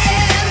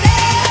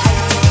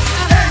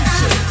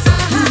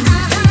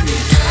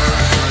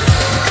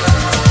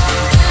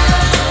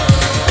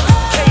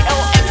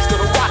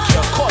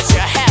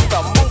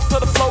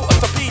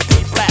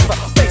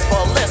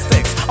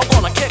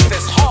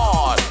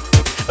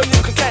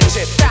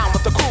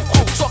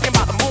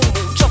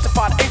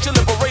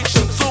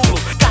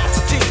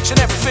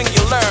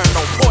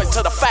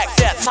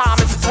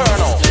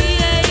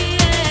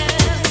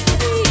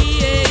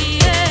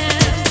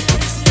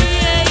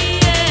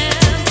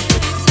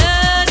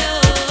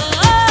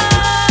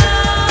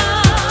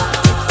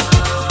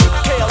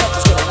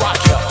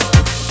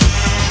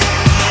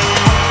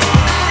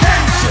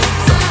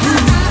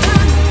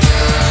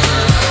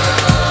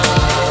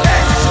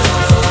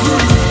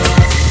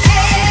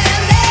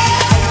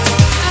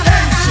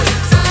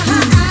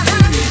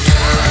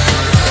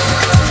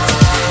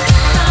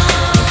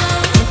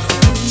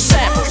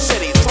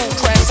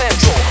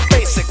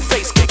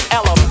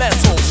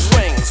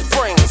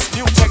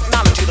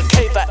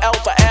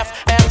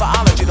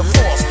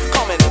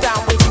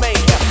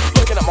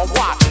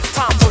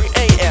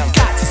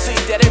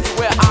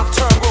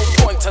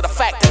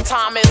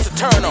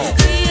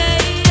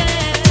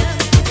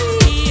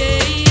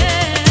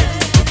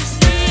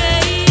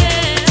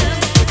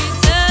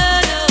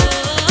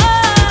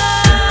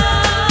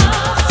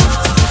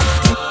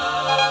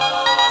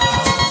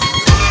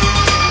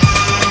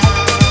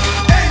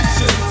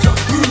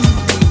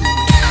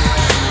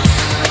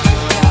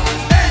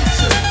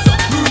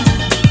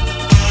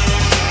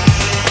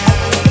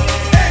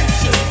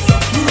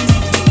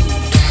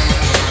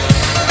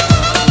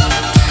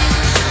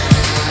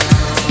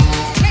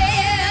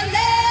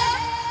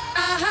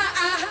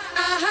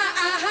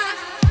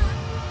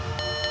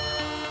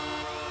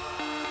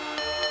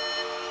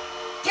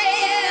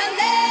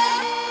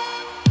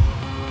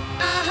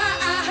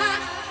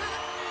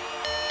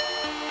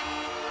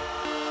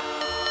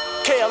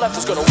 KLF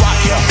is gonna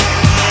rock ya.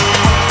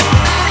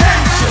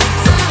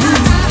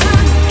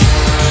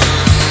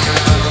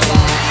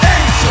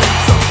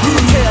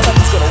 KLF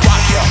is gonna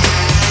rock ya.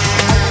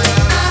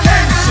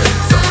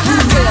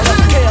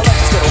 KLF is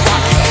gonna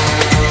rock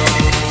ya.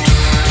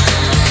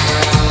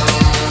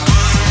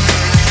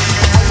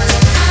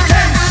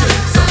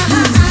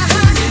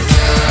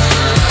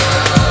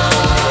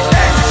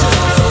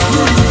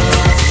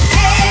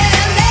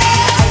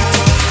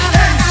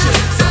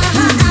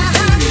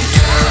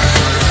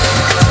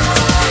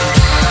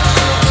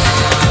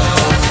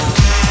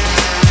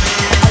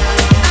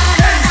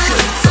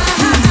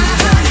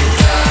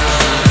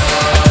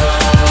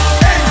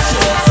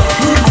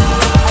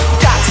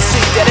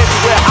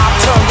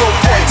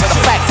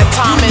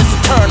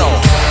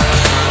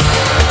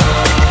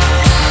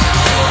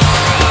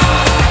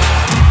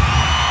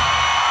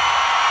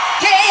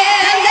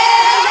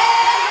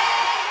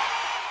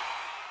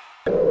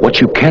 What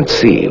you can't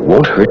see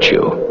won't hurt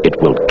you. It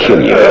will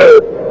kill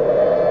you.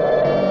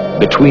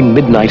 Between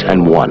midnight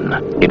and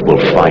 1, it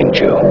will find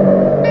you.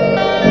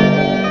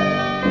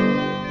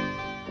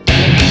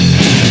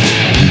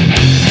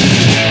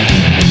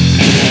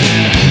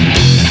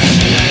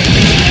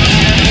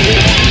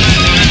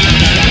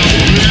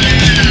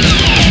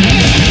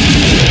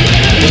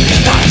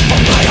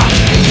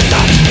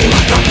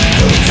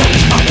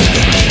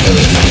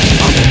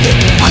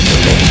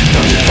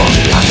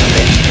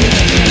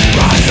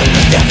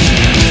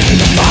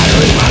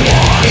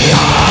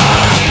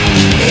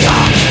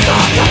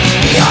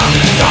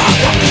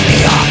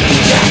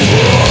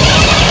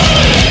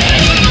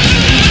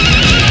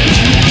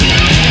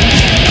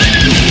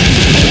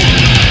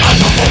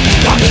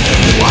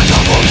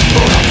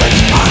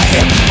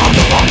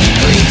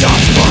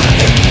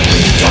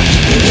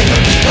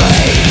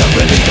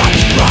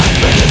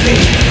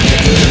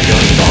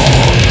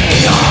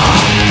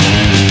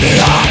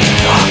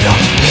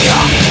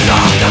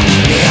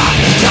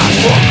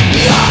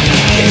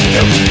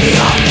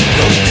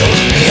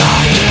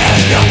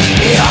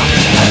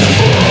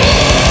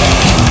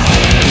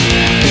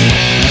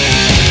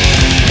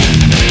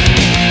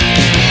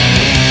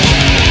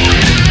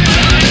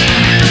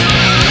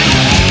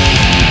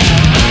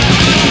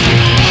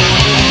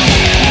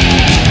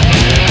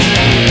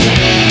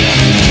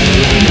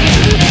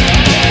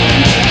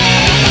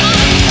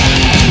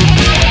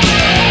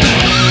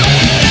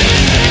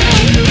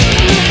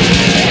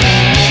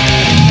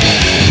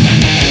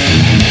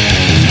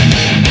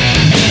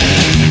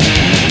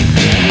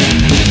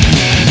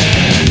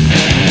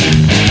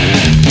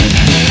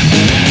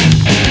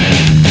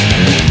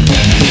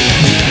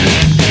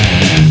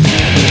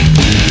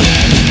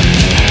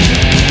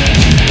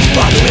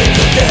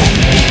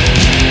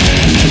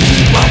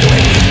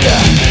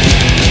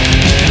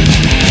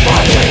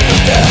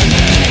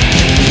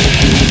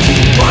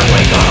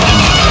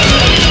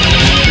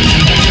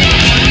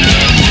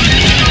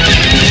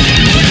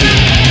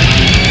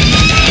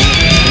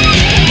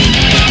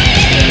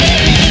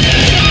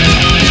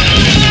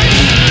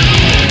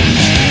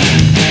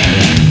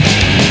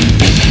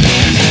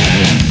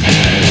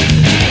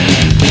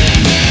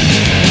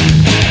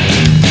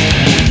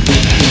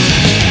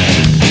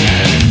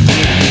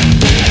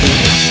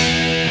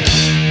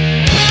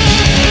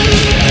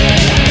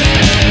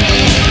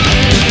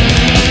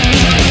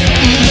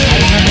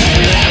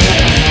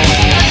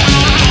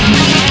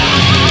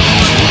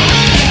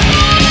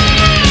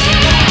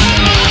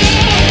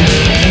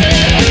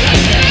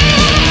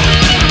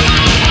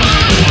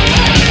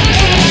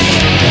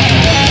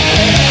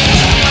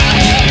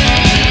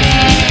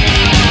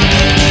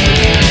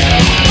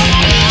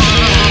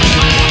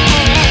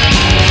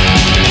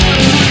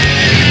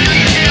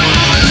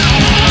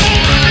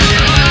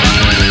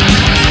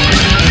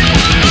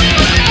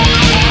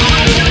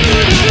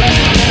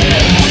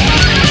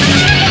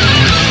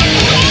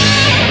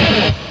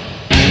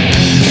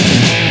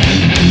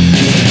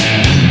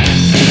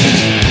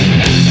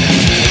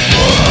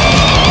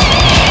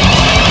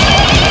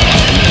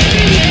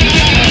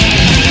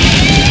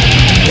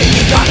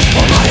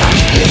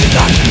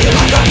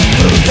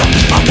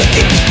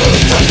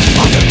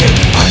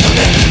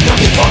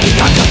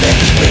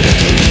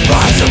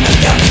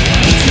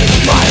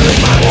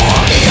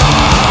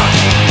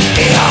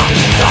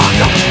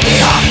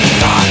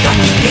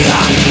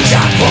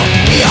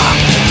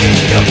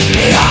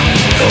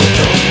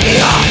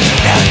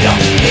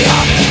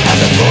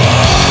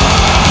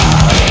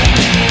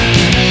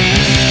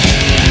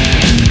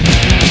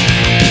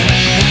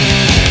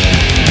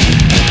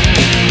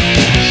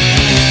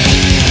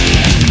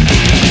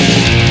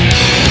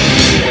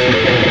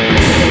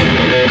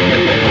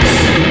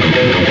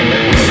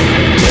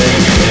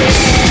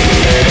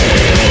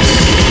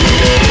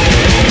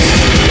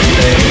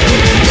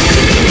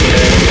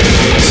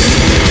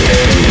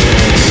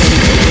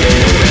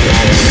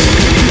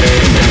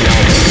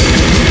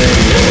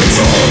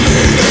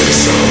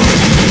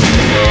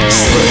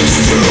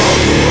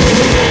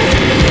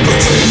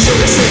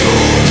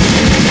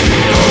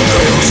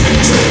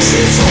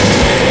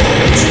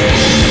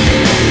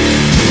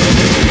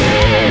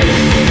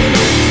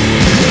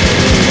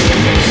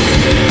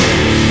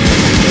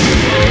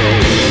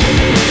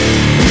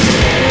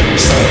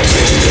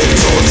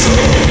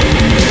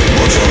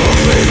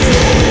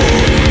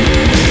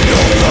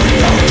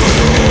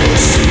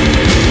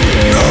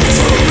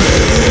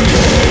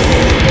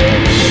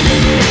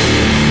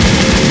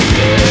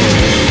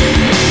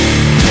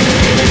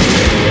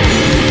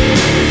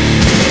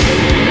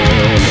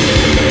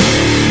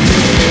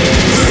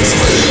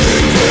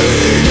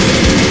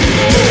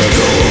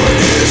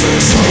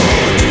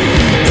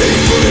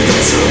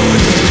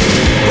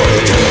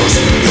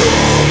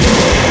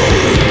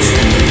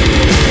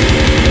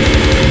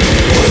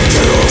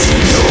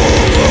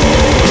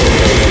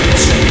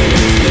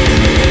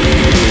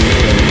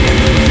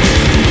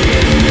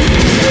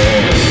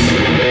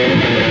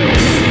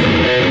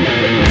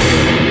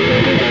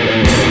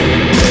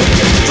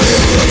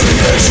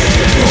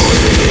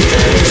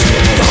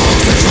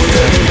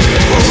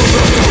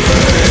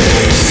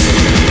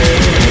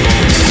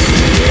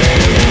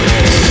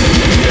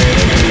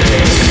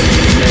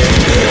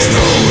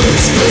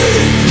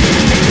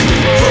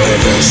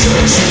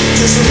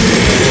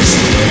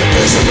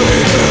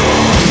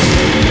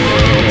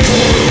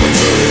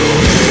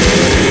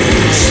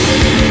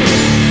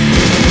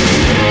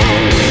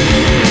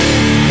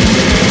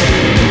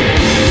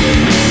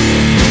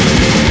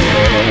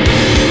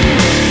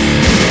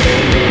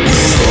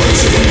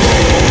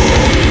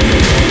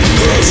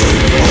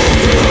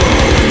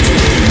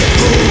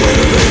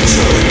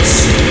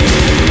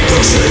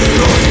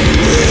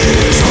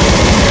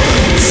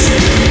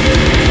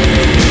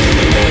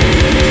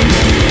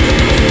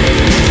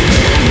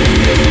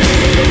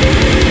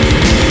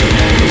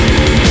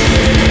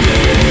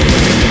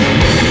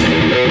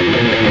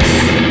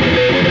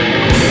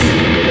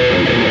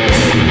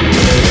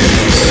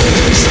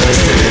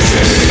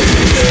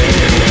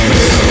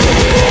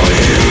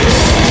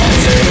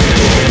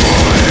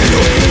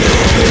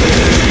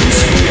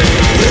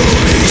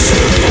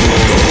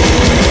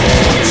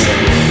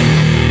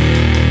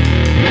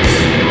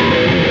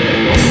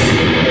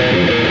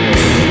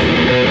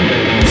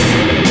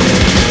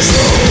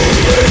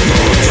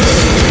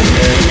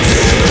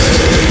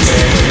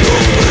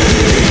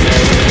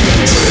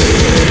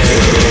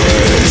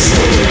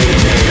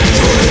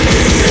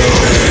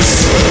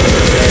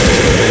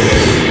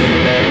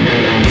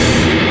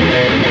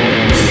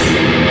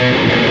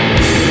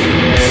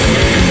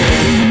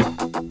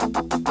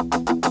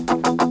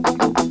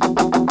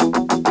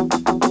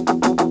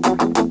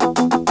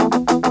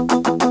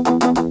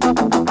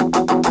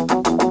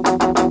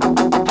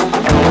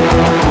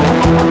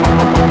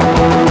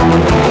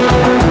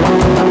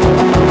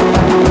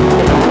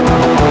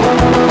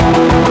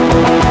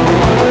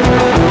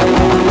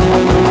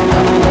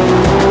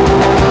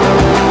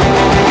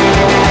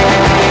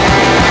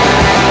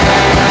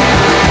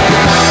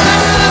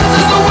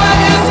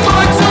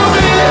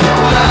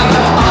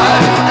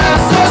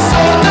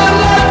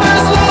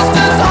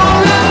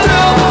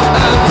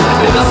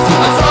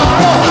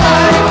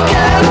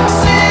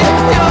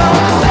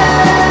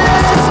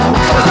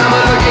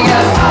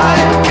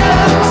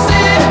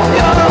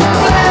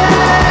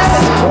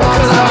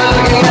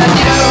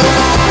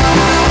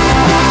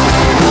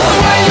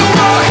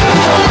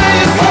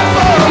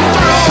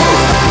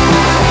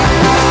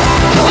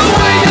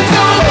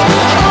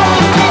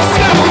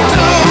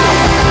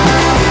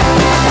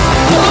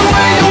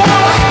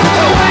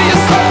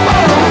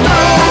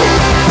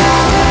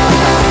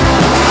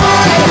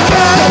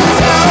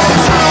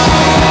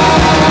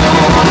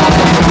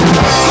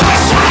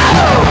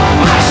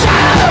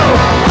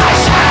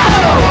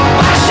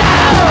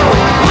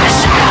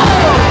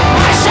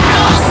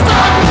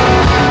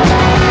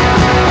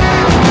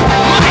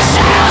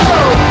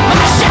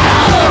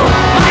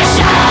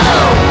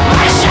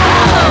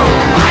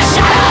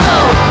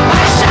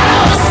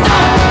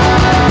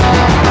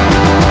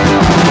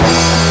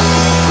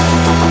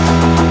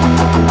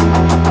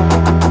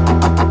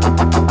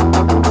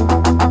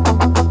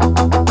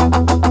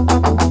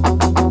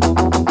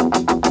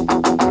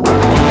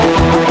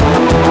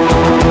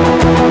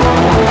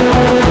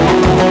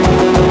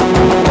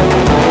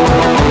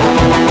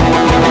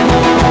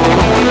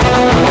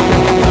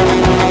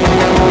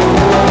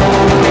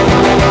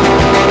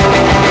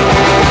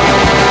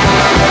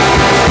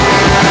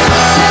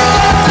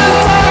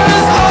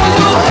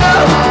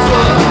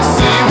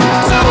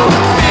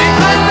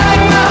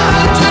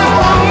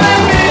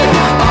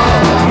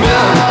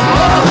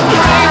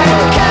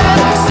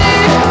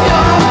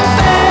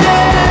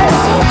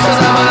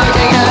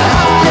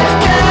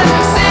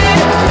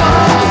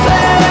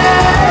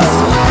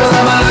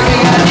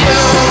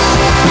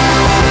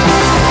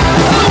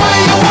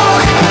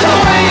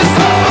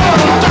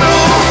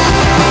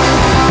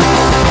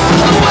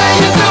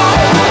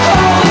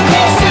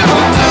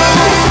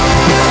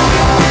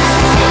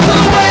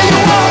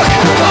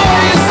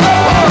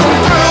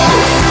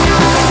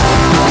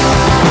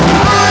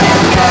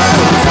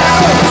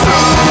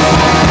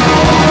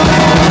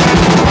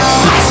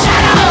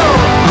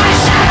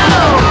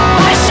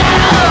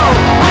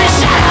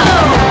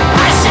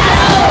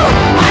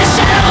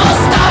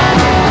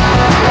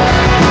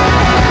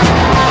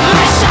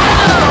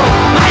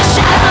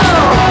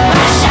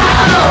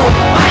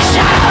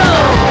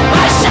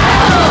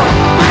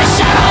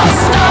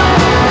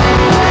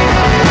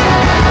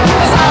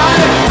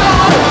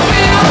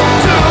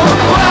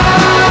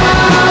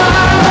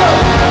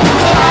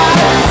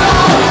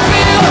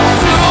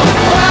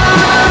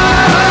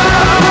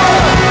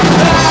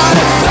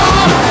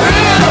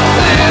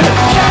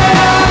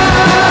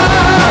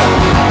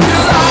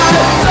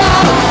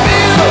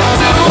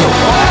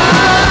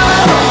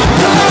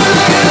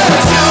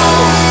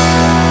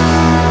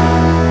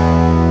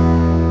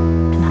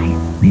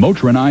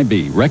 Motrin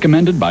IB,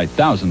 recommended by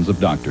thousands of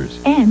doctors.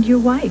 And your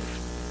wife.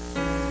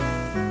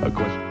 A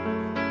question.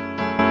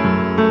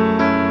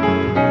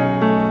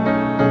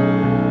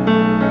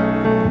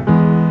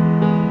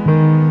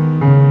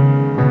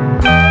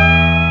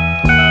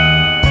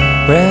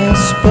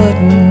 Brass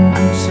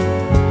buttons,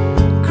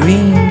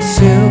 green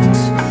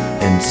silks,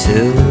 and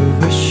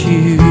silver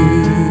shoes.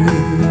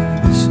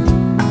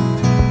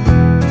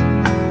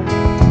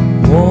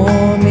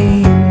 Warm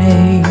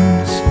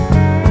evenings,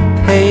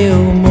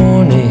 pale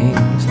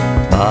mornings,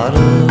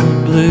 bottle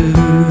blues.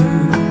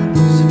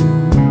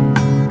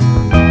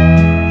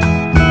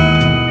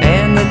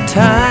 And the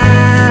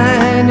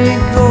tiny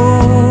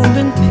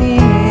golden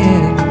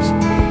pins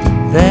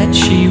that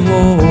she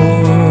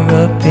wore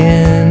up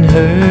in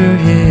her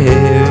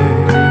hair.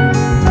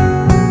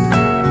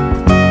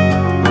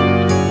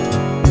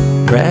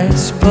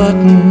 Brass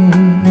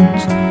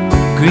buttons,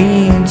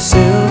 green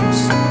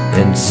silks,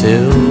 and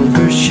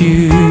silver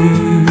shoes.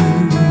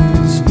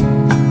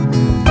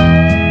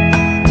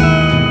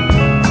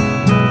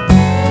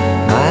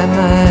 My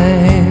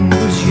mind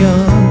was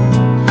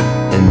young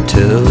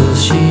until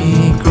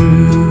she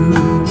grew.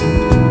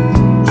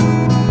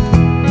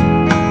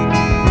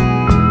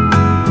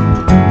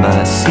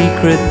 My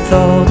secret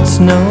thoughts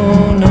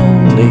known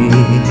only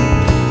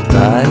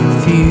by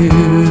few.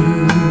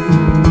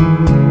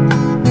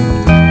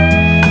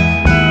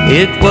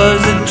 It was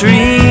a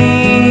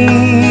dream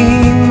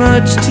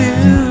much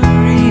too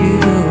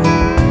real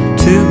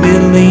to be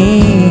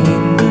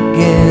leaned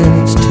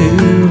against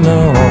too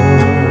long.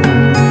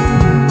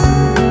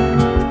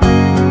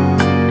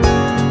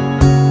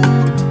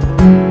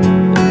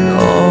 And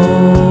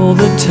all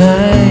the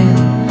time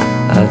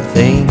I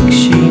think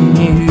she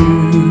knew.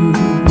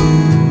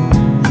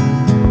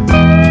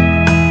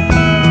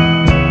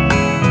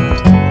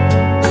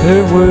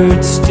 Her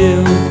words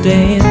still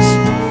dance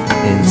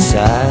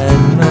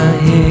inside my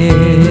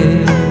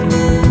head.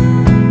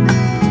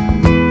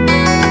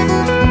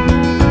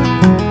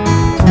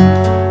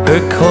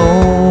 Her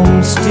comb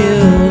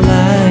still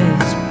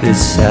lies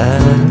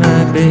beside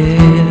my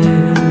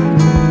bed.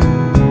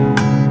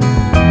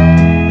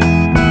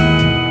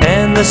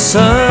 And the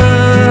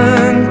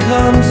sun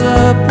comes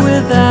up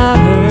without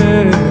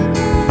her.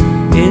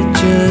 It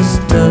just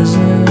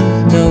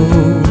doesn't know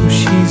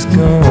she's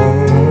gone.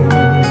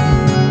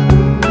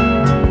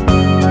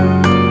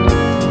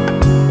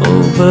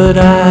 But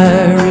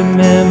I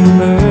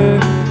remember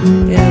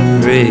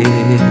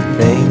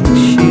everything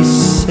she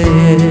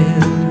said.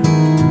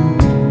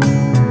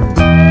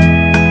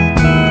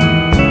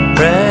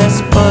 Brass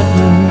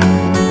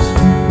buttons,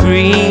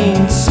 green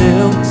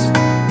silks,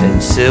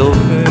 and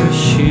silver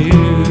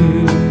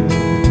shoes.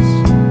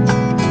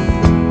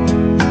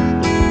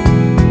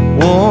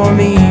 Warm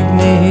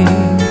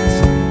evenings,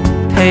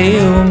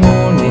 pale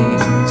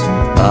mornings,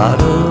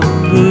 bottle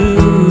blues.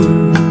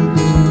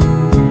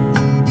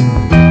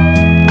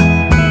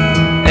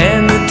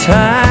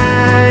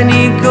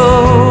 Tiny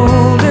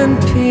golden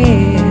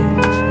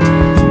pins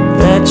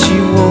that she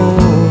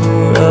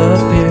wore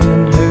up in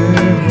her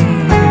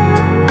hair.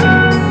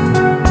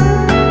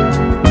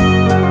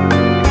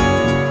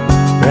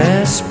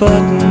 Brass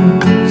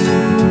buttons,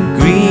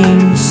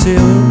 green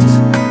silks,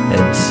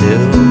 and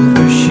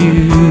silver shoes.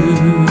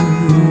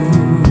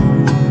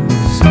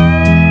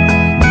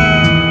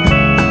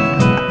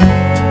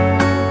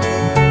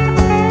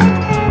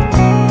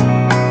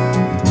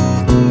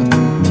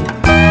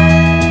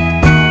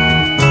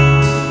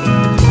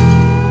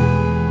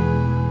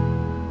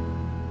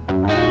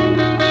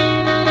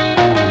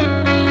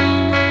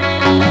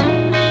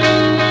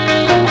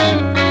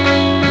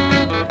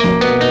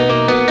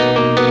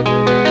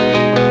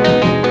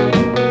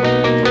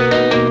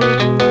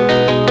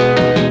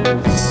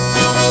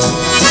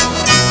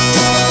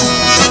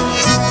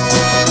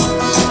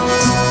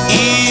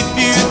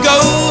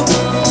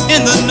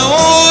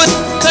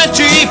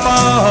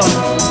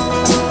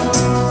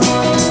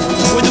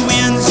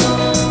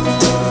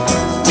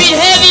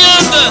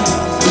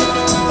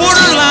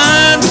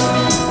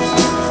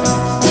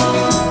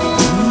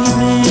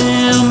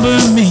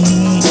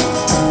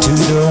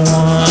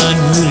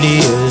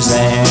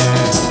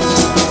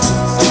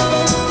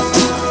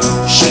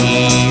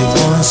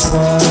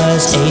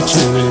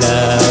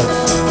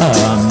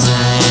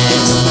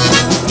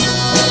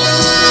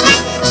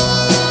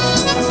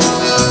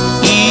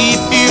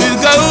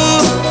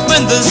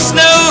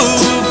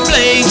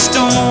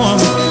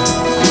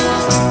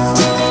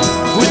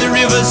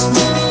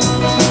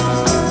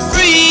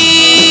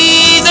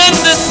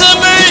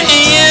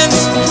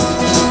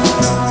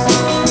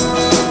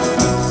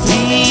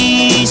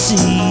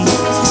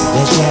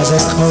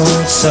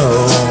 So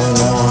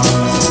warm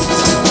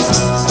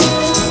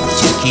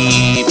to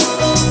keep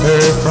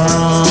her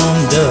from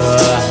the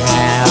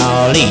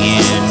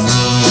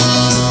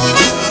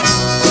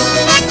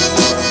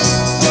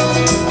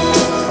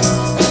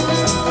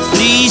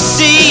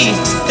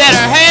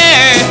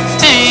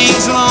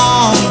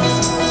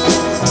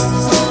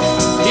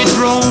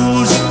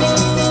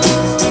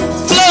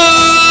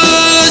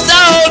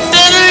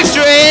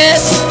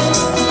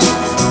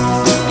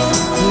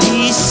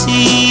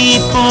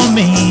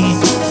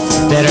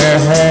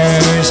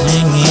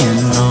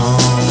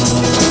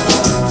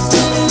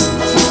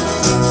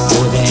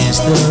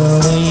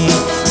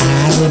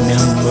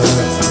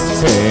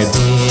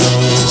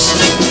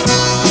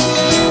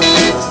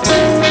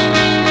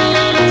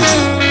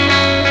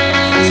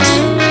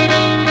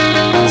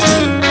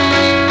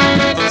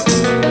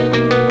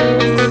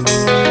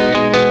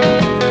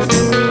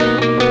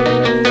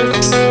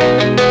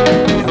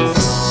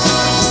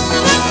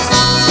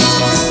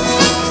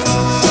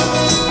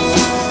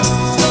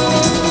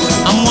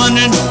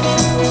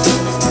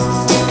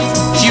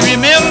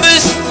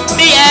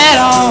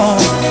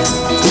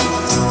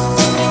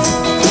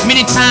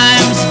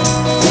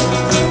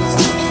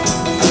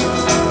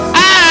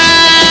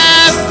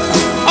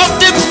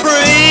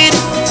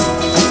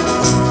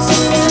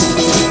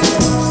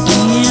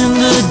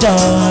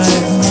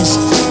darkness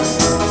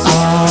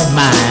of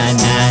my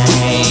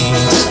night,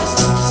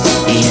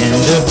 in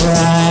the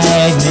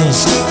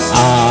brightness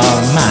of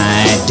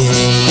my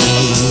day.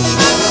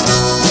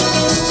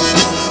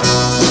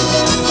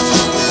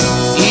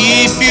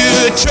 If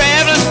you're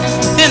traveling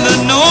in the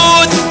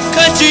North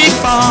Country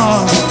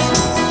far,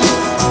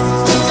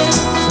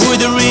 where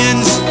the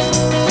winds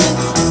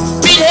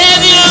beat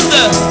heavy on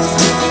the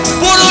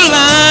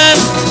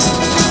borderline,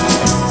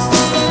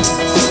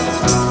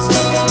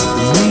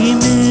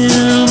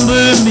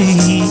 remember me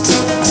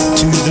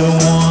to the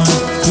one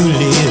who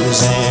lives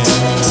there.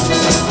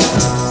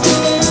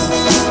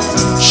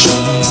 She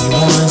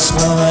once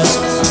was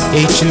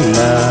a true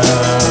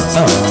love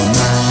of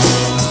mine.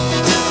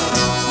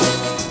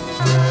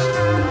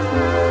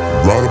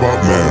 Right about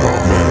now,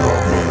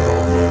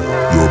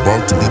 you're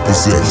about to be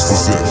possessed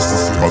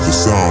by the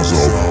sounds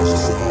of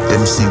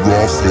MC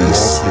Raw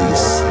Face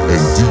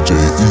and DJ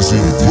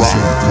Easy Rock.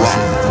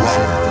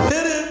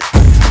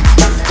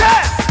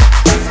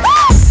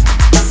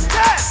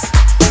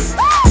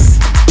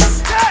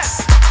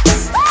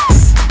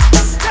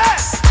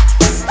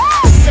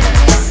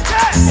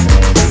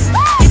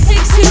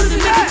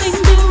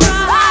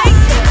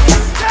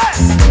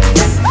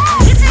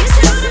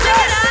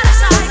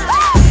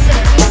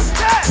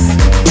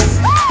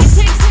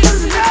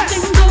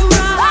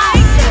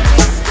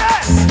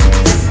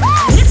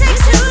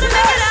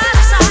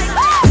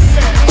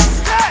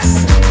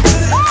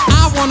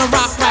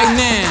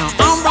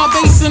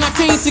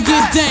 To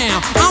get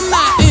down, I'm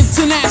not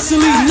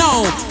internationally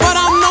known, but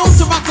I'm known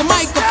to rock the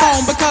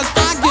microphone because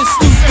I get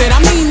stupid, I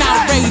mean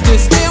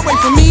outrageous. Stay away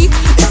from me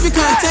if you're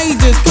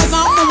contagious, cause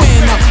I'm a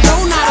winner,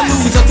 no not a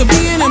loser. To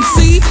be an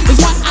MC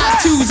is what I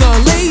choose.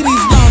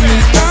 Ladies love me,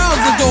 girls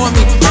adore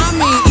me, I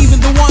mean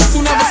even the ones who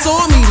never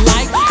saw me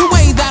like the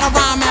way that I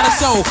rhyme at a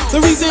show.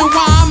 The reason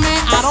why, man,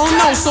 I don't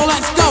know, so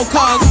let's go,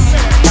 cause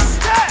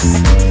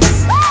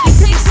it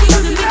takes two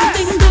to make a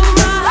thing go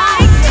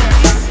right.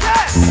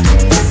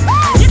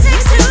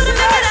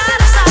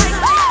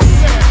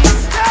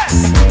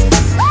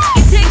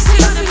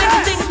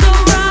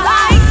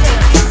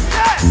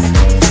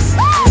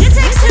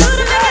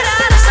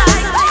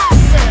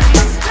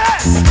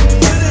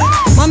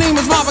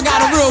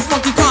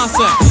 Funky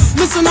concept.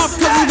 Listen up,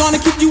 cause I'm gonna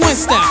keep you in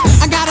step.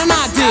 I got an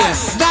idea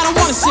that I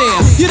wanna share.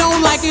 You don't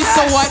like it,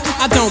 so what?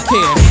 I don't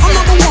care. I'm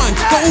number one,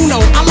 the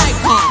uno, I like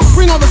calm.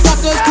 Bring all the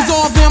suckers, cause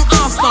all of them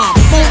I'll stomp.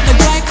 Won't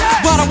neglect,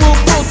 but I will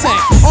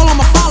protect all of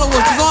my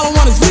followers, cause all I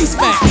want is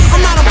respect.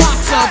 I'm not a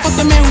boxer, but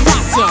the man who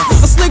rocks ya.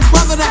 A slick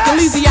brother that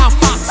can easy out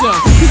fox ya.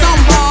 Cause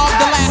I'm Bob,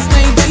 the last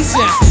name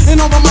Basis.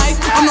 And over mic,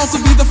 I'm known to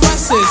be the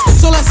freshest.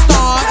 So let's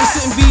start, it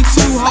shouldn't be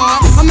too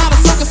hard. I'm not a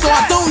sucker, so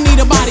I don't need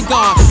a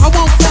bodyguard. I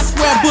won't flex,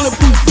 wear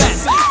bulletproof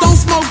vest. Don't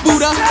smoke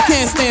Buddha,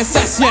 can't stand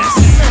sex, yes.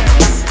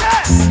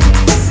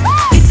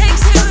 It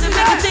takes two to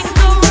make a thing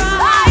go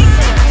right.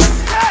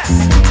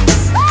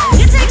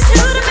 It takes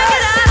two to make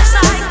it out of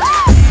sight.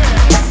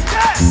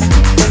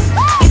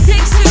 It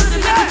takes two to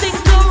make a thing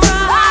go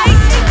right.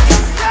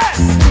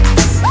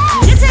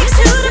 It takes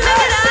two to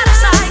make it out of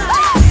sight.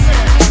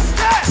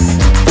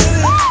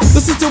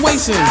 The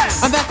situation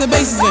that the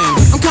bass is in,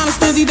 I'm kinda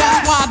stingy,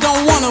 that's why I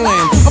don't wanna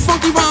win. A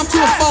funky rhyme to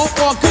a foe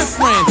or a good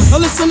friend. Now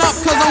listen up,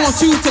 cause I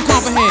want you to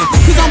comprehend.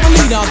 Cause I'm the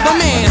leader, the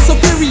man,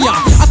 superior.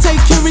 I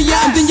take curia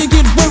and then you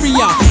get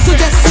wearier. So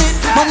that's it,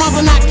 my rhymes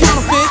are not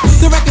counterfeit.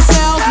 The record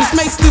sells, which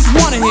makes this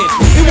one a hit.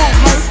 It won't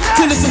hurt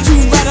to listen to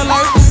Red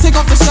Alert. Take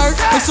off the shirt,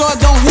 make sure it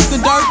don't hit the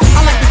dirt.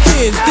 I like the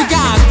kids, the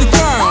guys, the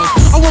girls.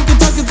 I won't get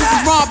done cause this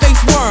is raw bass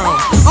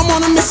world. I'm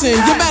on a mission,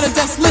 you better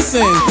just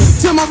listen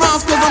to my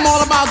rhymes cause I'm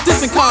all about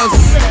dissing cause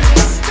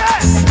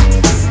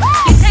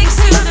it takes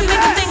two to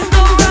make a thing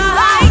go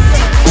right.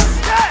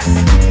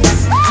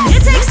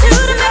 It takes two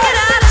to make it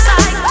out of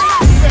sight.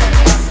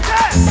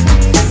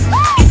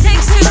 It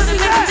takes two to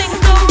make a thing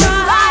go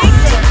right.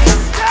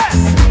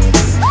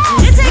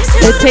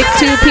 It takes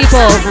two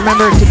people,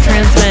 remember, to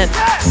transmit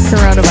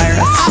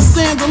coronavirus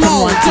from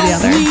one to the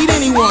other.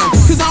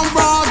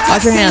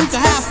 Wash your hands.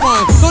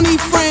 Don't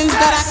need friends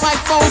that act like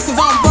foes, cause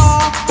I'm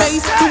raw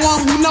bass, the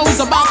one who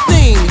knows about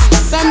things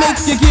that make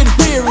you get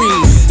weary.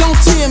 Don't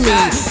cheer me,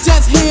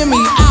 just hear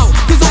me out,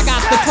 cause I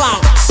got the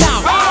clout.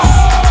 Shout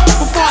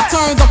before I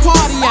turn the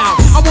party out.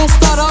 I won't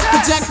stutter,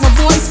 project my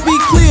voice, speak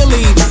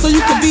clearly, so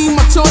you can be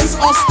my choice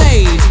on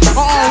stage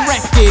or on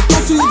record. Go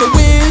to the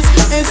Wiz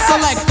and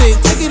select it.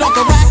 Take it off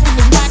the rack, if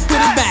it's whack,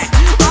 put it back.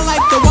 I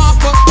like the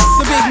Whopper,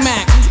 the Big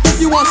Mac. If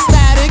you want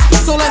static,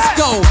 so let's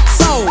go.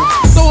 So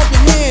throw up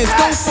your hands,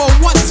 go for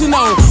what to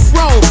know.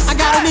 Bro, I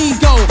got an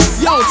ego.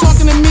 Yo,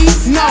 talking to me?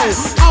 No.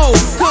 Oh,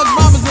 cause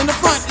Robbers in the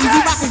front,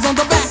 Easy Rockers on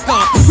the back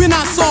up. We're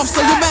not soft,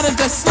 so you better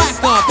just slack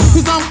up.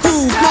 Cause I'm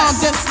cool, calm,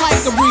 just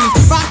like a breeze.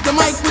 Rock the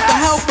mic with the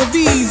help of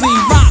Easy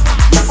Rock.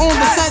 On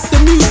the set, the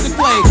music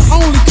play.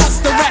 Only cuts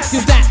the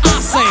records that I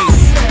say.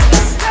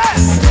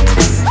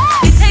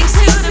 It takes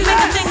two to make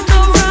a thing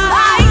go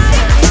right.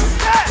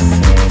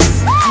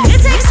 It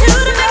takes two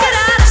to make it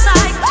out of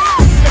sight.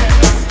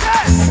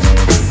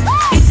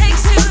 It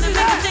takes two to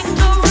make a thing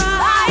go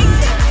right.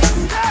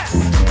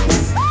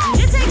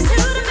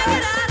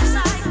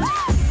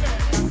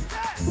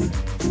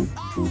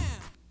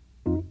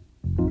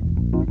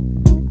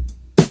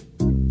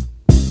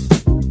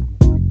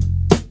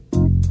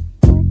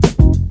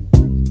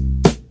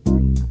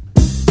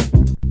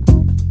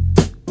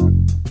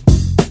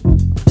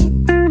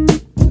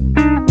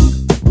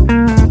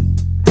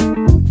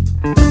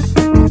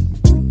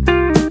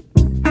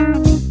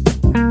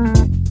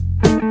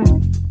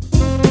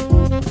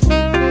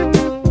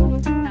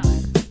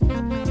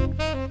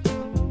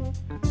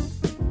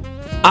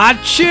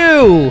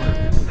 Achoo!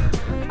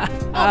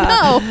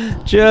 Oh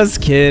no!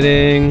 Just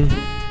kidding.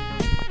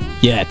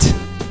 Yet.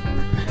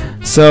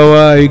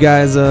 So, you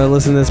guys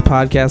listen to this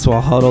podcast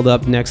while huddled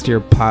up next to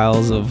your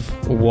piles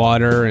of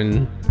water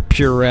and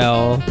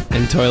Purell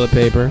and toilet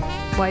paper.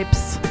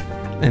 Wipes.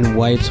 And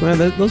wipes. Well,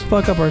 those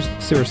fuck up our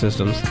sewer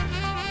systems.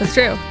 That's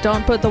true.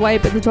 Don't put the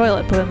wipe in the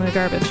toilet. Put it in the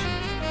garbage.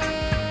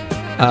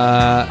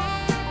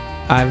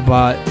 I've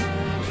bought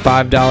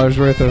 $5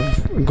 worth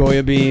of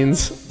Goya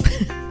beans,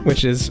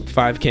 which is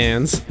 5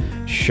 cans.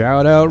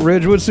 Shout out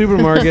Ridgewood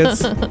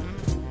Supermarkets.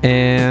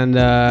 And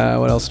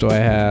what else do I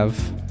have?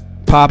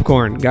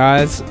 Popcorn,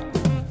 guys.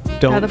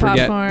 Don't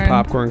forget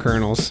popcorn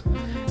kernels.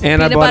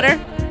 And peanut butter.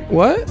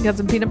 What? You got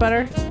some peanut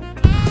butter?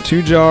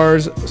 2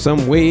 jars,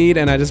 some weed,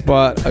 and I just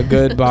bought a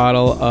good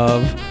bottle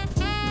of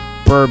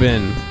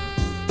bourbon.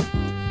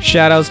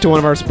 Shout outs to one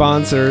of our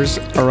sponsors,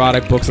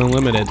 Erotic Books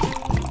Unlimited.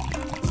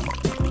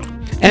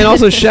 And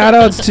also shout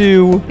outs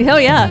to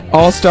hell yeah,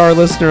 All-Star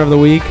Listener of the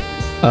Week,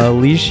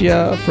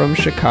 Alicia from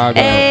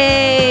Chicago.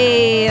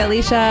 Hey,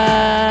 Alicia.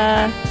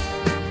 I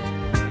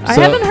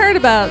haven't heard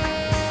about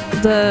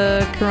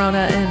the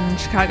Corona in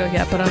Chicago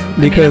yet, but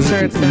I'm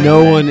sure it's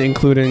no one,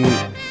 including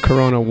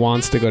Corona,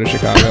 wants to go to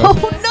Chicago.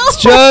 Oh no!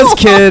 Just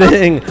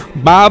kidding.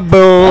 Ba-boom.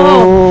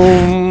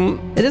 Oh,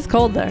 it is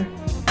cold there.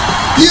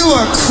 You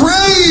a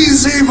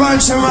crazy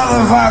bunch of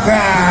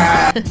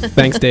motherfuckers!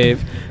 Thanks,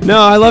 Dave. No,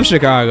 I love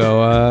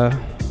Chicago.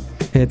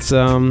 It's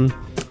a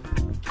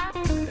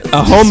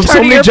home of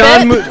so many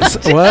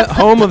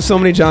home of so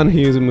many John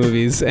Hughes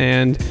movies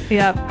and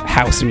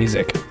house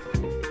music.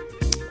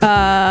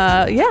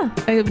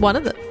 One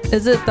of the.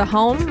 Is it the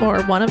home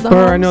or one of the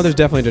homes? I know there's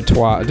definitely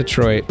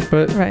Detroit,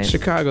 but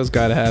Chicago's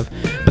got to have.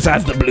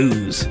 Besides the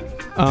blues.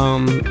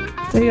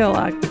 They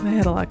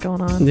had a lot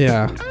going on.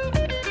 Yeah.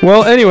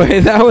 Well,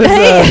 anyway, that was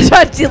a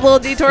little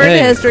detour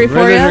into history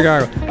for you.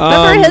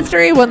 Remember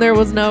history when there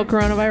was no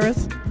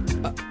coronavirus?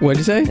 What'd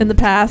you say? In the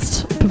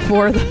past,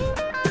 before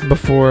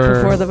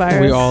the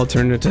virus, we all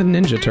turned into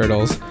Ninja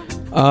Turtles.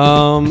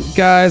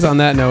 Guys, on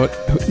that note,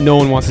 no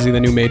one wants to see the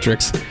new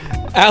Matrix.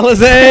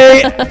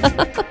 Alizé,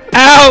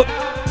 out.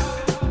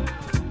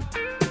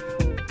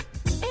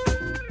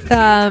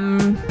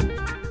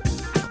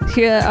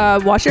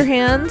 Wash your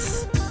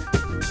hands.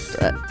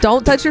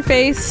 Don't touch your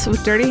face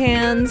with dirty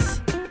hands.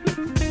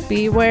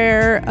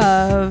 Beware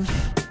of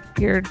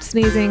your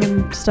sneezing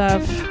and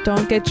stuff.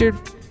 Don't get your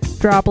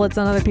droplets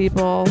on other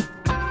people.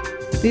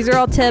 These are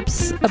all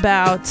tips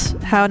about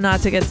how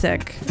not to get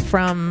sick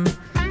from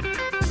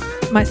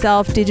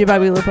myself, DJ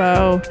Bobby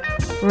Lupo,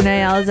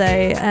 Renee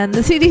Alizé, and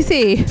the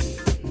CDC.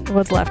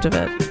 What's left of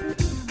it.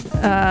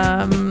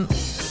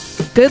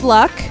 Good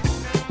luck.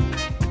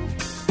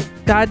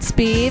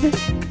 Godspeed.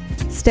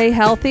 Stay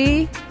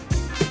healthy.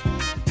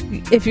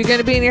 If you're going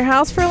to be in your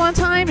house for a long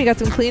time, you got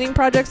some cleaning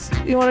projects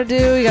you want to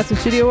do, you got some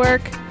studio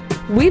work,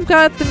 we've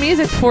got the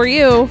music for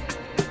you.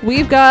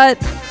 We've got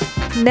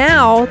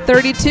now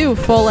 32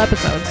 full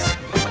episodes,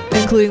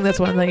 including this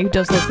one that you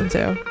just listened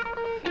to.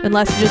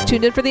 Unless you just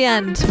tuned in for the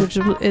end, which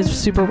is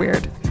super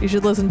weird. You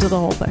should listen to the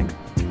whole thing.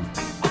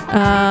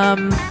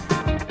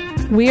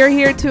 We are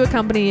here to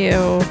accompany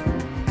you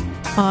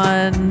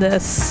on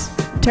this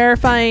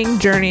terrifying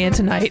journey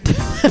into night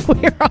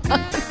we're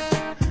on.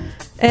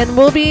 And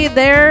we'll be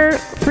there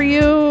for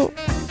you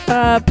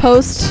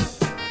post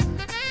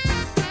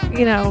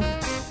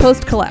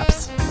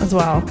collapse as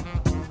well.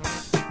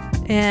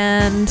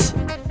 And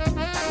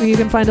you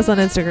can find us on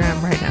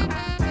Instagram right now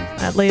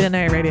at Late at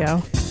Night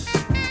Radio.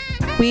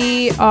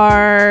 We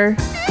are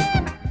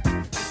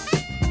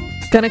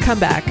going to come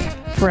back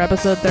for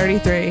episode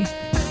 33.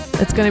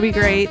 It's going to be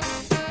great.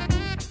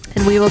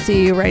 And we will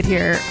see you right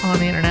here on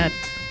the internet.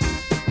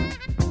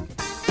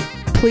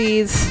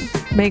 Please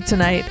make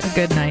tonight a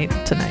good night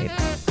tonight.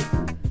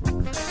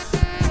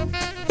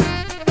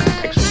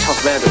 Takes a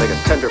tough man to make a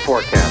tender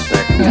forecast,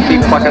 Nick.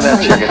 Keep fucking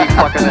that chicken.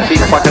 Keep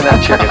fucking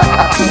that chicken.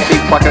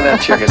 Keep fucking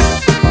that chicken.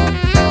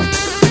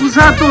 Whose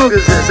hot dog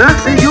is this, huh?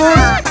 Is it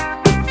yours?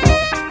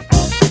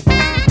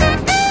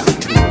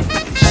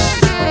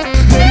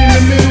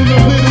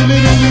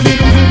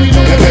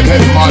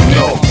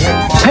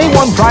 Pay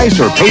one price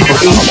or pay for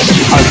each.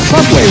 A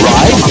subway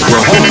ride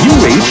will help you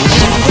reach.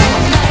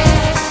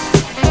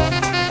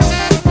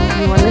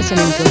 You are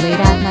listening to Late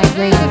at Night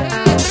Radio.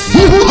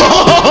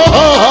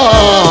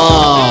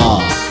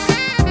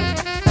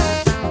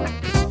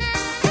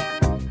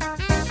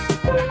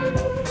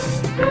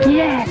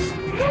 Yes,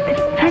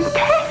 it's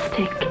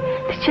fantastic.